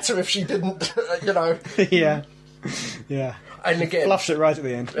been better if she didn't, Yeah. And again... Fluffs it right at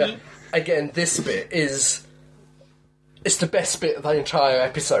the end. Yeah. Again, this bit is... It's the best bit of the entire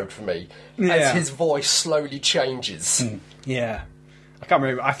episode for me, as his voice slowly changes. Yeah. I can't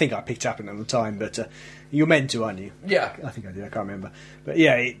remember. I think I picked up on it at the time, but you're meant to, aren't you? Yeah. I think I did. I can't remember. But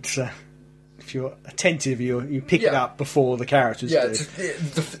yeah, it's if you're attentive, you pick it up before the characters do.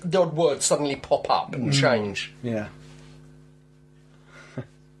 The odd words suddenly pop up and change. Yeah.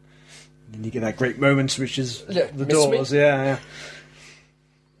 And you get that great moment, which is the doors. Yeah.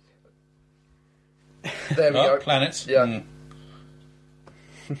 There we go. Planets. Yeah.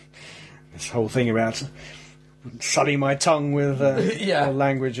 This whole thing about sullying my tongue with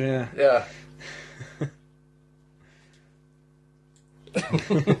language. Yeah. Yeah.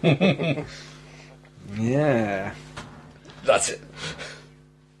 Yeah. That's it.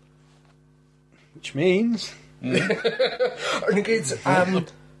 Which means... I think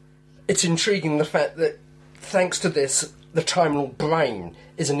it's intriguing the fact that, thanks to this, the terminal brain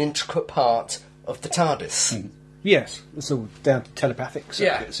is an intricate part of the TARDIS. Yes, it's all down to telepathic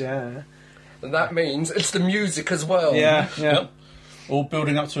circuits. Yeah. And that means it's the music as well. Yeah. Yep. All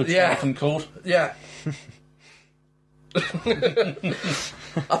building up to a telephone chord. Yeah.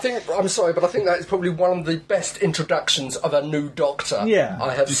 I'm sorry, but I think that is probably one of the best introductions of a new Doctor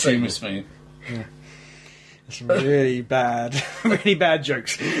I have seen. Me. Yeah. It's really bad, really bad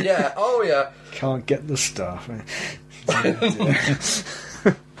jokes. Yeah, oh yeah. Can't get the stuff.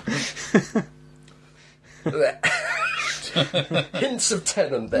 Hints of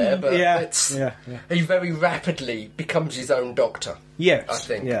Tennant there, but he very rapidly becomes his own Doctor. Yes, I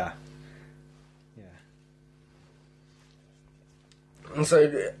think. Yeah. And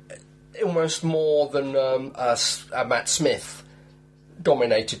so, almost more than Matt Smith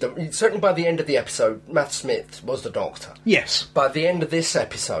dominated them. Certainly by the end of the episode, Matt Smith was the Doctor. Yes. By the end of this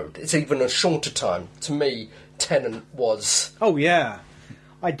episode, it's even a shorter time. To me, Tennant was... Oh, yeah.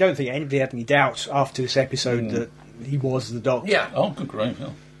 I don't think anybody had any doubt after this episode that he was the Doctor. Yeah. Oh, good grief, yeah.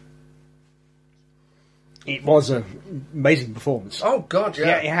 It was an amazing performance. Oh, God,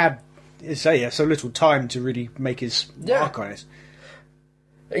 yeah. Yeah, he had, so little time to really make his mark on it.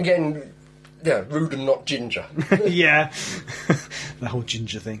 Again... Yeah, rude and not ginger. Yeah. The whole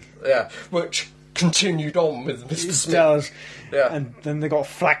ginger thing. Yeah, which continued on with Mr. Smith. It does. Yeah. And then they got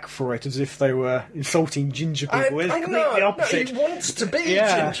flack for it as if they were insulting ginger people. It's completely the opposite. No, he wants to be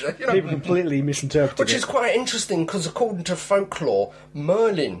ginger. You know? People completely misinterpreted Which is quite interesting because according to folklore,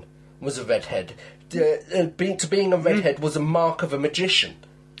 Merlin was a redhead. Being a redhead was a mark of a magician.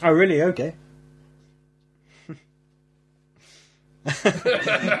 Oh, really? Okay. I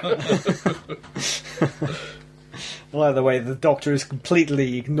like the way the Doctor is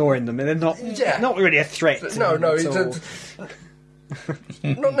completely ignoring them, and they're not really a threat. No, not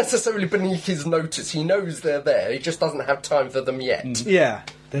necessarily beneath his notice. He knows they're there. He just doesn't have time for them yet. Yeah,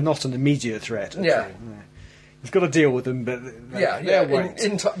 they're not an immediate threat. Yeah. He's got to deal with them, but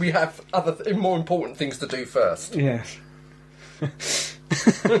we have other more important things to do first. Yes.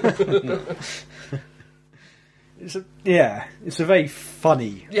 It's a very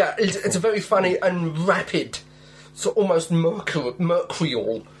funny... Yeah, it's a very funny and rapid, so almost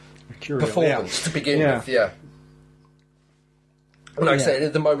mercurial performance to begin with, And like I said,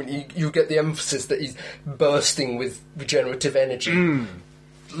 at the moment you get the emphasis that he's bursting with regenerative energy.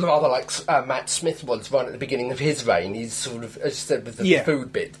 Rather like Matt Smith was right at the beginning of his reign. He's sort of, as you said, with the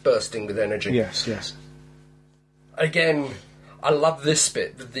food bit, bursting with energy. Yes. Again, I love this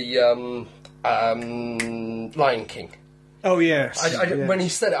bit, the... Lion King. Oh yes. When he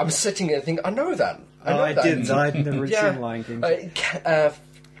said it, I was sitting there thinking, I know that. I didn't. I'd never seen Lion King.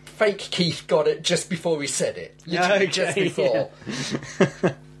 Fake Keith got it just before he said it. Literally just before.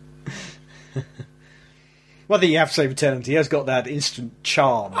 Yeah. One thing you have to say for Tennant, he has got that instant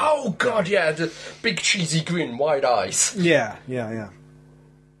charm. Oh God, yeah, the big cheesy grin, wide eyes. Yeah.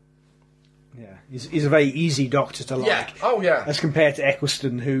 He's a very easy Doctor to like. Yeah. Oh yeah. As compared to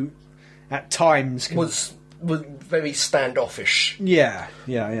Eccleston, who at times was very standoffish. Yeah.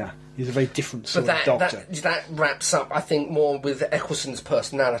 He's a very different sort of Doctor. That wraps up, I think, more with Eccleston's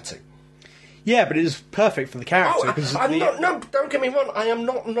personality. Yeah, but it is perfect for the character. Don't get me wrong. I am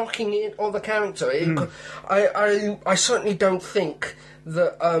not knocking it or the character. I certainly don't think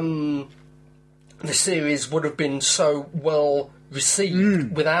that the series would have been so well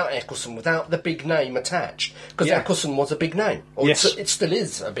received without Eccleston, without the big name attached. Because Eccleston was a big name. It still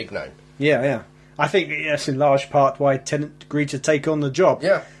is a big name. Yeah. I think that's in large part why Tennant agreed to take on the job.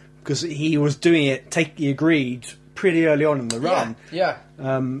 Yeah. Because he was doing it, he agreed pretty early on in the run. Yeah.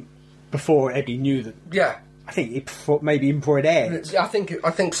 Before Eddie knew that. Yeah. I think maybe before it aired. I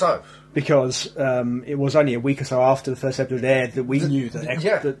think so. Because it was only a week or so after the first episode aired that we knew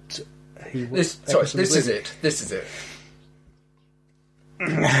that he was... This is it.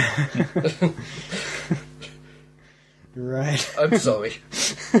 Right. I'm sorry.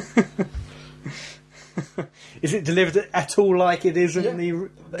 Is it delivered at all like it is in the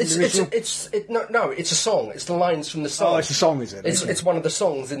original? It's a song. It's the lines from the song. Oh, it's a song, is it? It's one of the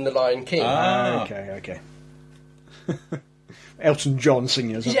songs in The Lion King. Okay. Elton John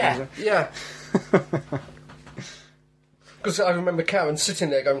singing or something. Yeah. Because I remember Karen sitting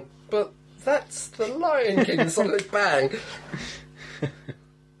there going, but that's The Lion King. Suddenly, bang.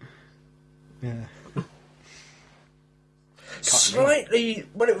 Yeah. Slightly,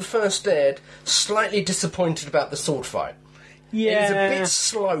 when it first aired, slightly disappointed about the sword fight. Yeah. It was a bit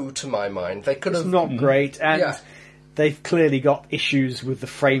slow to my mind. They could have... It's not great, and they've clearly got issues with the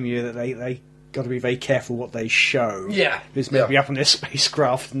frame here that they got to be very careful what they show. Yeah. It's meant to be up on their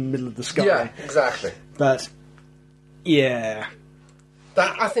spacecraft in the middle of the sky. Yeah, exactly. But, yeah.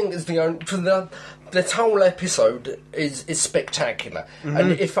 That, I think, is the only... This whole episode is spectacular. Mm-hmm.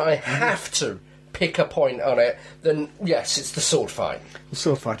 And if I have to pick a point on it, then yes, it's the sword fight. The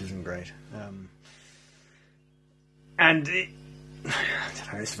sword fight isn't great. And I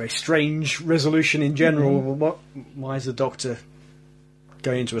don't know, it's a very strange resolution in general. Why is the Doctor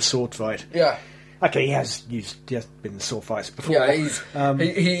going into a sword fight? Yeah. Okay, he has been in sword fights before. Yeah,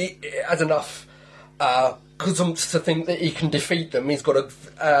 he has enough cusums to think that he can defeat them. He's got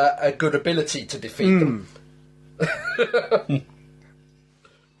a good ability to defeat them.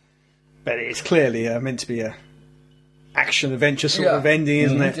 But it's clearly meant to be a action-adventure sort of ending,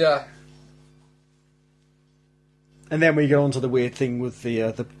 isn't it? Yeah. And then we go on to the weird thing with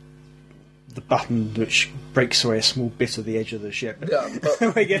the button which breaks away a small bit of the edge of the ship. Yeah,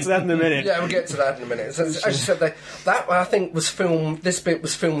 but we'll get to that in a minute. Yeah, we'll get to that in a minute. So, as you said, that I think was filmed. This bit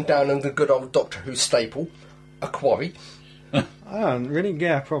was filmed down in the good old Doctor Who staple, a quarry. Oh, really?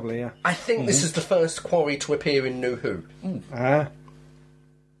 Yeah, probably. Yeah. I think this is the first quarry to appear in New Who.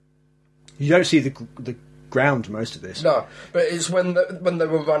 You don't see the ground most of this. No, but it's when they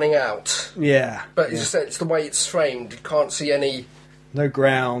were running out. Yeah. But as you said, it's the way it's framed. You can't see any... No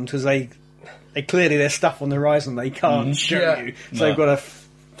ground, because they clearly there's stuff on the horizon they can't show you. So they've got to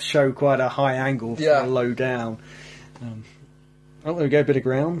show quite a high angle for low down. Oh, there we go, a bit of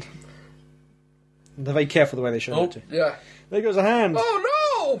ground. They're very careful the way they show it too. Yeah. There goes a hand.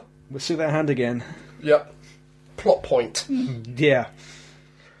 Oh, no! We'll see that hand again. Yep. Plot point. Yeah.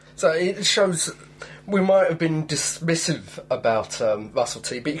 So it shows we might have been dismissive about Russell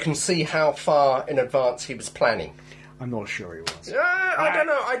T, but you can see how far in advance he was planning. I'm not sure he was.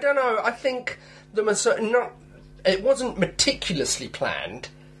 I don't know. I think there were certain... it wasn't meticulously planned,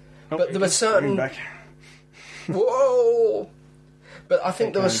 but there were certain... Whoa! But I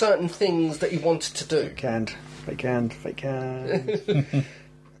think there were certain things that he wanted to do. Fake hand.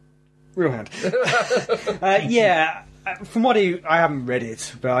 Real hand. Yeah... From what I haven't read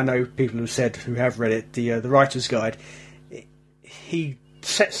it, but I know people who have read it, the writer's guide, he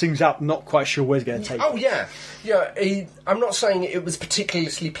sets things up not quite sure where he's going to take it. Oh, yeah. I'm not saying it was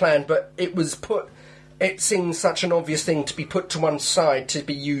particularly planned, but it was put... It seems such an obvious thing to be put to one side to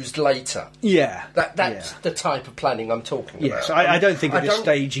be used later. Yeah. That's the type of planning I'm talking about. Yes, I don't think at this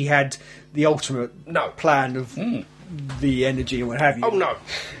stage he had the ultimate plan of the energy and what have you. Oh, no.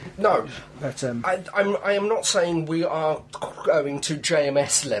 No. But, I am not saying we are going to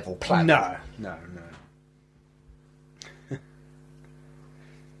JMS level planning. No.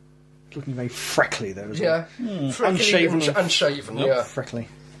 Looking very freckly though as well. Unshaven. Unshaven, yeah. Freckly.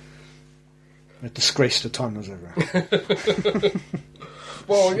 A disgrace to Time Lords over.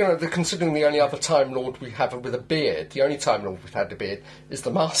 Well, considering the only other Time Lord we have with a beard, the only Time Lord we've had a beard is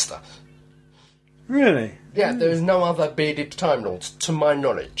the Master. Really? Yeah, there is no other bearded Time Lords, to my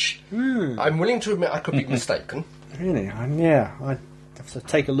knowledge. I'm willing to admit I could be mistaken. Really? Yeah. I'd have to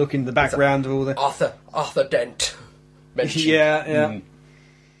take a look in the background of all the... Arthur Dent mentioned. Yeah.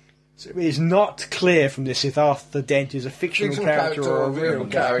 So it is not clear from this if Arthur Dent is a fictional character or a real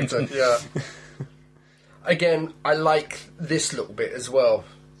character. Yeah. Again, I like this little bit as well.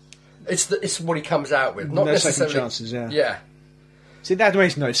 It's what he comes out with. Not necessarily... second chances, Yeah. See, that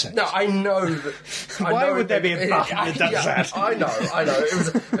makes no sense. No, I know that... Why would there be a button that does that? I know.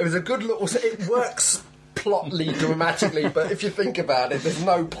 It was a good little... It works plotly, dramatically, but if you think about it, there's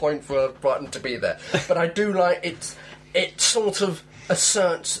no point for a button to be there. But I do like it. It sort of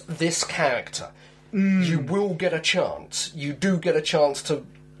asserts this character. You will get a chance. You do get a chance to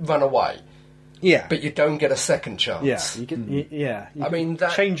run away. Yeah. But you don't get a second chance. Yeah. You can, I mean,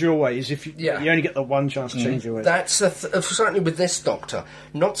 that... change your ways. If you only get the one chance to change your ways. That's certainly with this Doctor.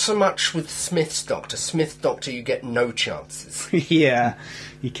 Not so much with Smith's Doctor. Smith's Doctor, you get no chances. Yeah.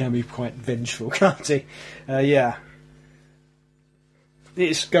 He can be quite vengeful, can't he? Yeah.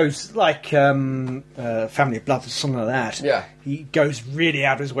 it goes like Family of Blood or something like that. Yeah. He goes really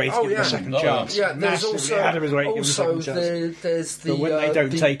out of his way to give him a second chance. Yeah, there's Massively out of his way to give him a second chance. There's the But when they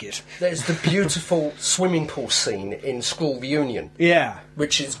don't take it. There's the beautiful swimming pool scene in School Reunion. Yeah.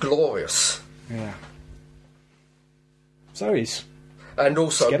 Which is glorious. Yeah. So he's... And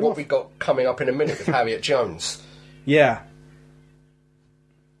also what we got coming up in a minute with Harriet Jones. Yeah.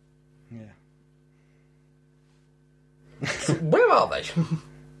 Where are they?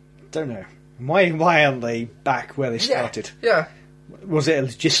 Don't know. Why aren't they back where they started? Yeah. Was it a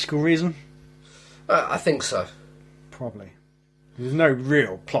logistical reason? I think so. Probably. There's no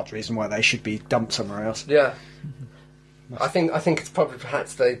real plot reason why they should be dumped somewhere else. Yeah. I think it's probably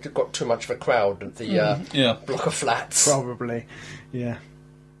perhaps they got too much of a crowd at the block of flats. Probably. Yeah.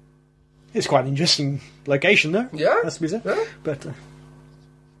 It's quite an interesting location, though. Yeah. Has to be said. Yeah. But...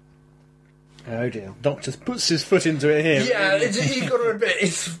 oh dear. Doctor puts his foot into it here. Yeah, you've got to admit,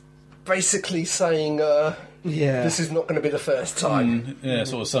 it's basically saying, this is not going to be the first time.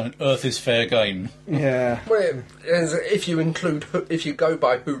 Sort of saying, Earth is fair game. Yeah. Well, if you go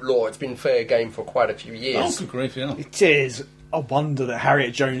by Who Law, it's been fair game for quite a few years. Oh, good grief, yeah. It is a wonder that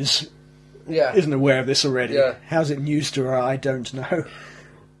Harriet Jones isn't aware of this already. Yeah. How's it news to her? I don't know.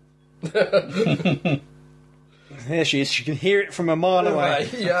 There she is. She can hear it from a mile away.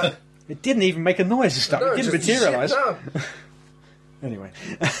 Yeah. It didn't even make a noise and stuff. No, it didn't materialise. No. Anyway.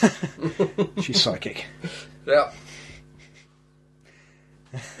 She's psychic. Yeah.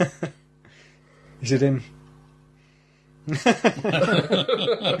 Is it him?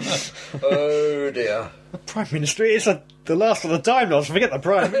 Oh dear. The Prime Minister is the last of the Time Lords. Forget the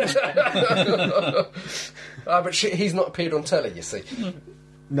Prime Minister. But he's not appeared on telly, you see.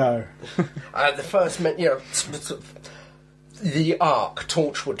 No. The first, the Ark,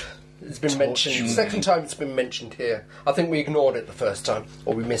 Torchwood, has been mentioned. Second time it's been mentioned here. I think we ignored it the first time,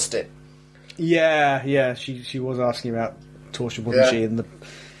 or we missed it. Yeah. She was asking about Torchwood, wasn't she, in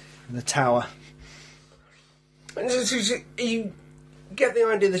the tower? You get the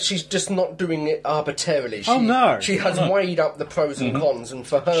idea that she's just not doing it arbitrarily. She has weighed up the pros and cons, and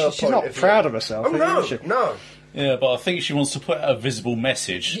for her she's not proud of herself. Oh no. Yeah, but I think she wants to put out a visible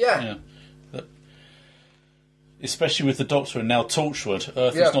message. Yeah. That, especially with the Doctor and now Torchwood,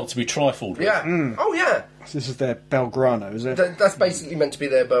 Earth is not to be trifled with. Yeah. Oh, yeah. This is their Belgrano, is it? That's basically meant to be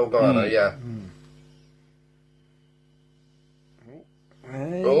their Belgrano, yeah.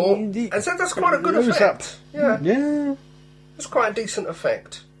 Oh, and so that's quite a good effect. Yeah. It's quite a decent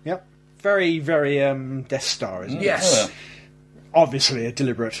effect. Yep. Very, very Death Star, isn't it? Yes. Obviously a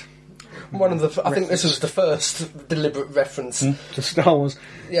deliberate... I think this was the first deliberate reference to Star Wars.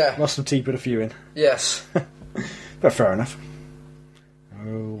 Yeah. Must have teeped a few in. Yes. But fair enough.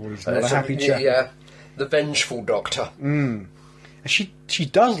 Oh, he's not a happy chap. Yeah. The vengeful Doctor. She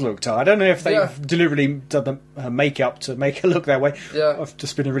does look tired. I don't know if they've deliberately done her makeup to make her look that way. Yeah. It's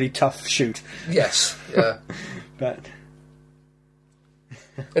just been a really tough shoot. Yes, yeah. But...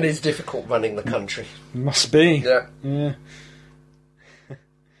 it is difficult running the country. Must be. Yeah.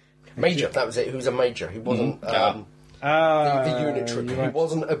 Major, that was it. He was a major. He wasn't the unit trooper. Right. He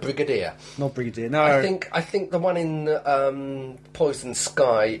wasn't a brigadier. Not brigadier. No. I think the one in Poison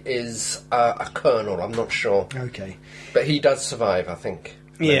Sky is a colonel. I'm not sure. Okay. But he does survive, I think.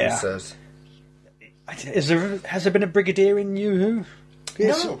 Yeah. Has there been a brigadier in New Who?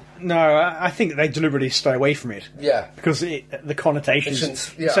 No. I think they deliberately stay away from it. Yeah. Because the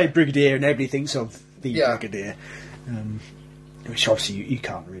connotations. Say brigadier and everybody thinks of the brigadier. Which obviously you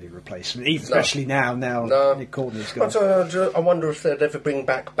can't really replace, especially now Nick Courtney's gone. I wonder if they'd ever bring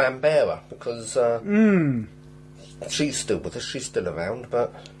back Bambera, because she's still with us, she's still around,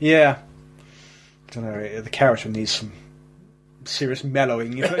 but... Yeah. I don't know, the character needs some serious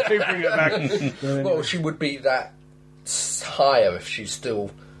mellowing if they do bring it back. Well, she would be that higher if she's still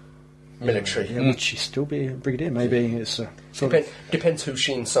military. Yeah, would she still be a brigadier? Maybe it's depends who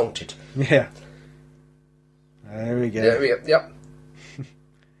she insulted. Yeah. There we go. Yep.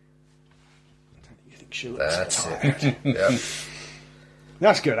 You think she looks tired? It. Yeah.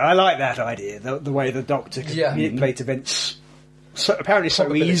 That's good. I like that idea. The way the Doctor can manipulate events apparently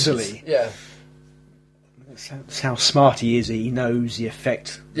so easily. Yeah. That's how smart he is. He knows the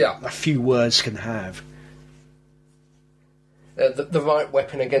effect a few words can have. The right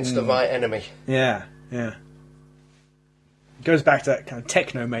weapon against the right enemy. Yeah. It goes back to that kind of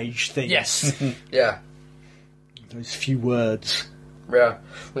techno-mage thing. Yes. Yeah. Those few words. Yeah.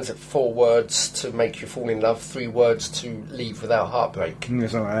 Was it 4 words to make you fall in love, 3 words to leave without heartbreak?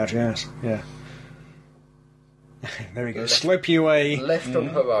 Something like that, yes. Yeah. There we go. Slope you away. Left on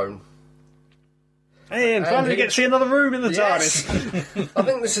her own. Hey, and finally we get to see another room in the TARDIS. I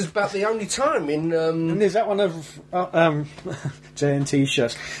think this is about the only time in... And is that one of JNT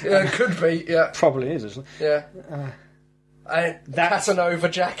shows? Yeah, it could be, yeah. Probably is, isn't it? Yeah. Casanova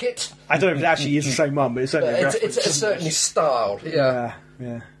jacket. I don't know if it actually is the same one, but it's certainly a reference. It's certainly styled, yeah.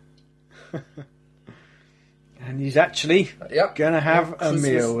 And he's actually going to have a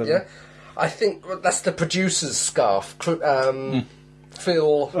meal with him. I think that's the producer's scarf.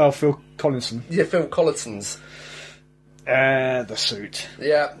 Phil Collinson. Yeah, Phil Collinson's. The suit.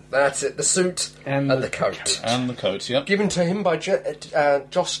 Yeah, that's it. The suit and the coat. And the coat, yep. Given to him by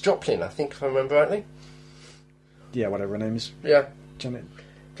Josh Joplin, I think, if I remember rightly. Yeah, whatever her name is. Yeah. Janet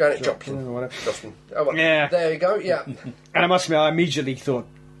Joplin. Or whatever. Joplin. Oh, well, yeah. There you go, yeah. And I must admit, I immediately thought,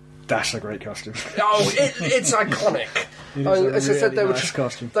 that's a great costume. Oh, it's iconic. As I said,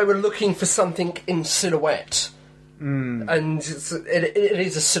 they were looking for something in silhouette. And it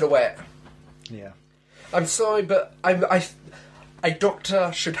is a silhouette. Yeah. I'm sorry, but a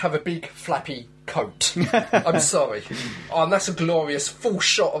doctor should have a big flappy coat. I'm sorry. Oh, and that's a glorious full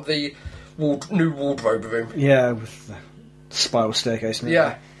shot of the new wardrobe room. Yeah, with the spiral staircase.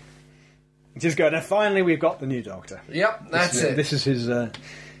 Yeah. Just go. Now, finally, we've got the new doctor. Yep, that's it. This is his.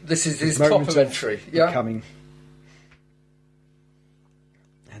 This is his proper entry. Yeah. Coming.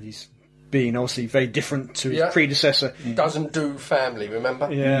 And he's being obviously very different to his predecessor. Doesn't do family,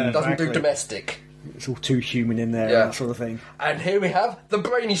 remember? Yeah, doesn't do domestic. It's all too human in there and that sort of thing. And here we have the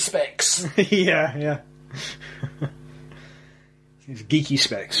brainy specs. yeah. It's geeky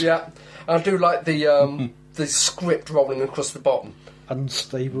specs. Yeah. I do like the script rolling across the bottom.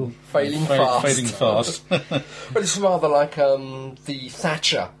 Unstable. Failing fast. But it's rather like the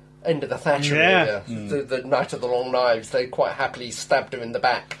Thatcher. End of the Thatcher era. The Night of the Long Knives. They quite happily stabbed her in the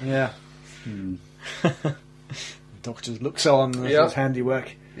back. Yeah. The doctor looks on at his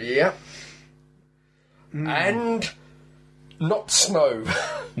handiwork. Yeah. And not snow.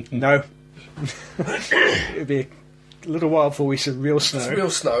 No. It'll be a little while before we see real snow. It's real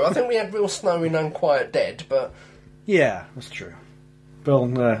snow. I think we had real snow in Unquiet Dead, but... Yeah, that's true. But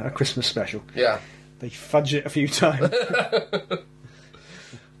on a Christmas special. Yeah. They fudge it a few times.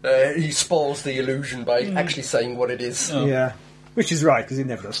 He spoils the illusion by actually saying what it is. Oh. Yeah. Which is right, because it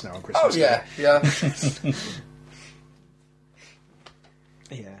never does snow on Christmas. Oh, yeah, yeah.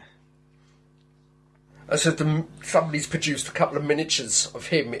 Yeah. I said somebody's produced a couple of miniatures of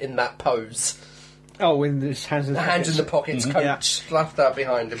him in that pose. Oh, with his hands in the pockets. Hands in the pockets, coat slapped out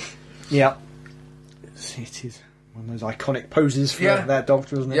behind him. Yeah. It is one of those iconic poses for that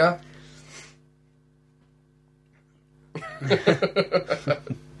doctor, isn't it? Yeah.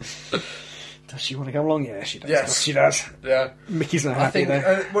 Does she want to come along? Yeah, she does. Yes. She does. Yeah. Mickey's not happy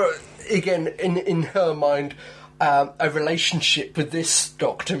there. Well, again, in her mind, a relationship with this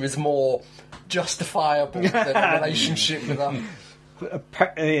doctor is more justifiable than a relationship with her.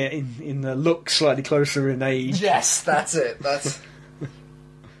 In the look, slightly closer in age. Yes, that's it. That's.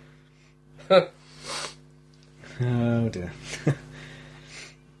 Oh dear.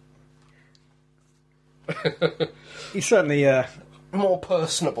 He's certainly more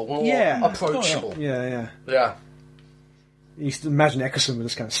personable, more approachable. Yeah. Yeah. You used to imagine Eckerson with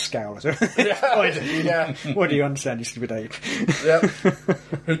this kind of scowl at her. Yeah. What do you understand, you stupid ape? Yeah.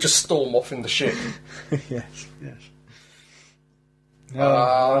 Who'd just storm off in the ship. Yes.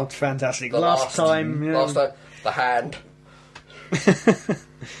 Oh, fantastic. Last time, the hand.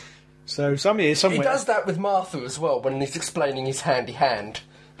 So somewhere... He does that with Martha as well, when he's explaining his handy hand.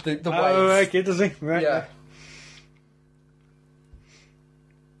 The wave. Oh, okay, does he? Right. Yeah.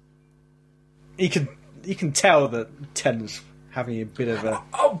 You can tell that Tennant's having a bit of a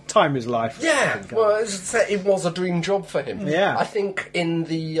time of his life. Yeah, well, it was a dream job for him. Yeah. I think in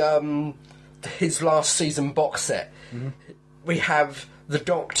the his last season box set, we have the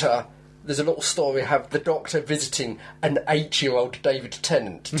Doctor... There's a little story. We have the Doctor visiting an 8-year-old David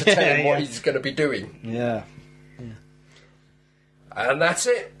Tennant to tell him what he's going to be doing. Yeah. And that's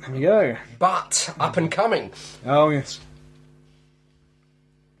it. There we go. But up and coming. Oh, yes.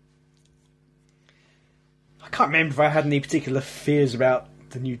 I can't remember if I had any particular fears about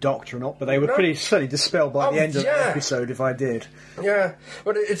the new Doctor or not, but they were pretty certainly dispelled by the end of the episode if I did. Yeah,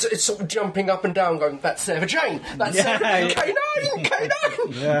 but it's sort of jumping up and down going, that's Sarah Jane, that's Sarah Jane,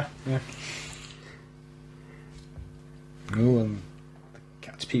 K9! Yeah. Oh, and the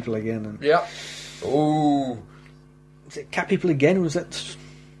cat's people again. And yeah. Ooh. Was it cat people again, or was that...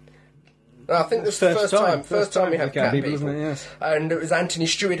 No, I think this was the first time. First time we had cat people. Isn't it? Yes. And it was Anthony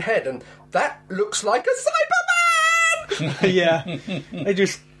Stewart Head, and that looks like a Cyberman! Yeah.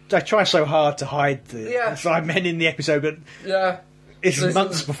 They try so hard to hide the Cybermen in the episode, but... Yeah. This is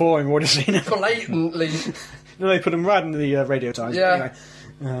months before we've already seen it. Blatantly. No, they put them right in the Radio Times. Yeah.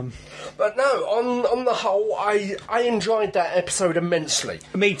 But anyway, but no, on the whole, I enjoyed that episode immensely.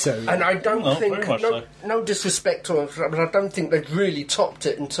 me too. And I don't think, very much so. no disrespect to it, but I don't think they've really topped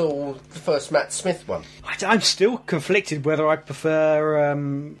it until the first Matt Smith one. I'm still conflicted whether I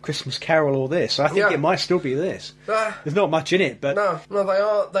prefer Christmas Carol or this. I think it might still be this. There's not much in it, but No, they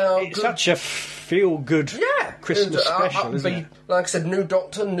are it's good. such a feel-good Christmas special, isn't it? Like I said, new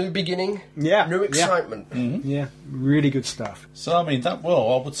Doctor, new beginning, Yeah, new yeah. excitement. Yeah, really good stuff. So, I mean, I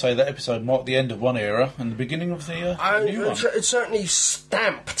would say that episode marked the end of one era and the beginning of the new one. It certainly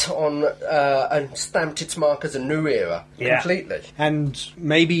stamped on and stamped its mark as a new era completely. And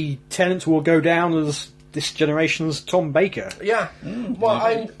maybe Tennant will go down as this generation's Tom Baker. Yeah.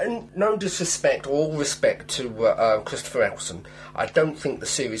 And no disrespect, all respect to Christopher Eccleston. I don't think the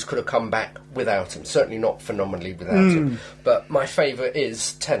series could have come back without him. Certainly not phenomenally without him. But my favourite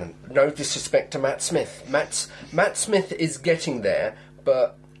is Tennant. No disrespect to Matt Smith. Matt Smith is getting there,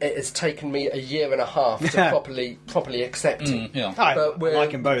 but it has taken me a year and a half to properly accept him. I But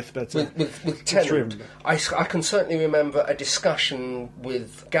like them both, but with Tennant, I can certainly remember a discussion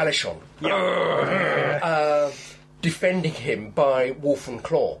with Galishon defending him by Wolf and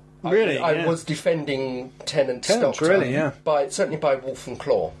Claw. Really? I was defending Tennant's Doctor, really, yeah. certainly by Wolf and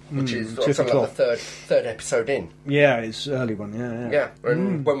Claw, which is Tooth and something Claw. like the third episode in. Yeah, it's an early one, yeah. Yeah,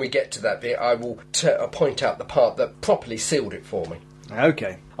 and when we get to that bit, I will point out the part that properly sealed it for me.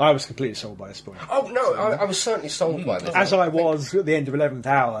 Okay. I was completely sold by this point. Oh no, I was certainly sold by this. As I was at the end of 11th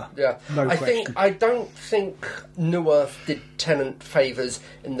Hour. Yeah, No question. I don't think New Earth did Tennant favours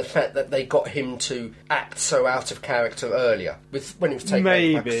in the fact that they got him to act so out of character earlier, when he was taken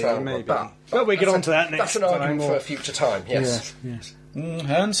over by Cassandra. But we get on to that next That's an time. argument for a future time. Yes. Yes.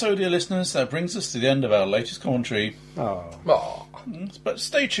 And so, dear listeners, that brings us to the end of our latest commentary. Oh. Aw. But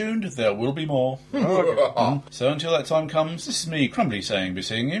stay tuned, there will be more. So until that time comes, this is me, Crumbly, saying be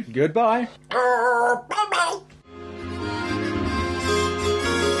seeing you. Goodbye. Bye-bye.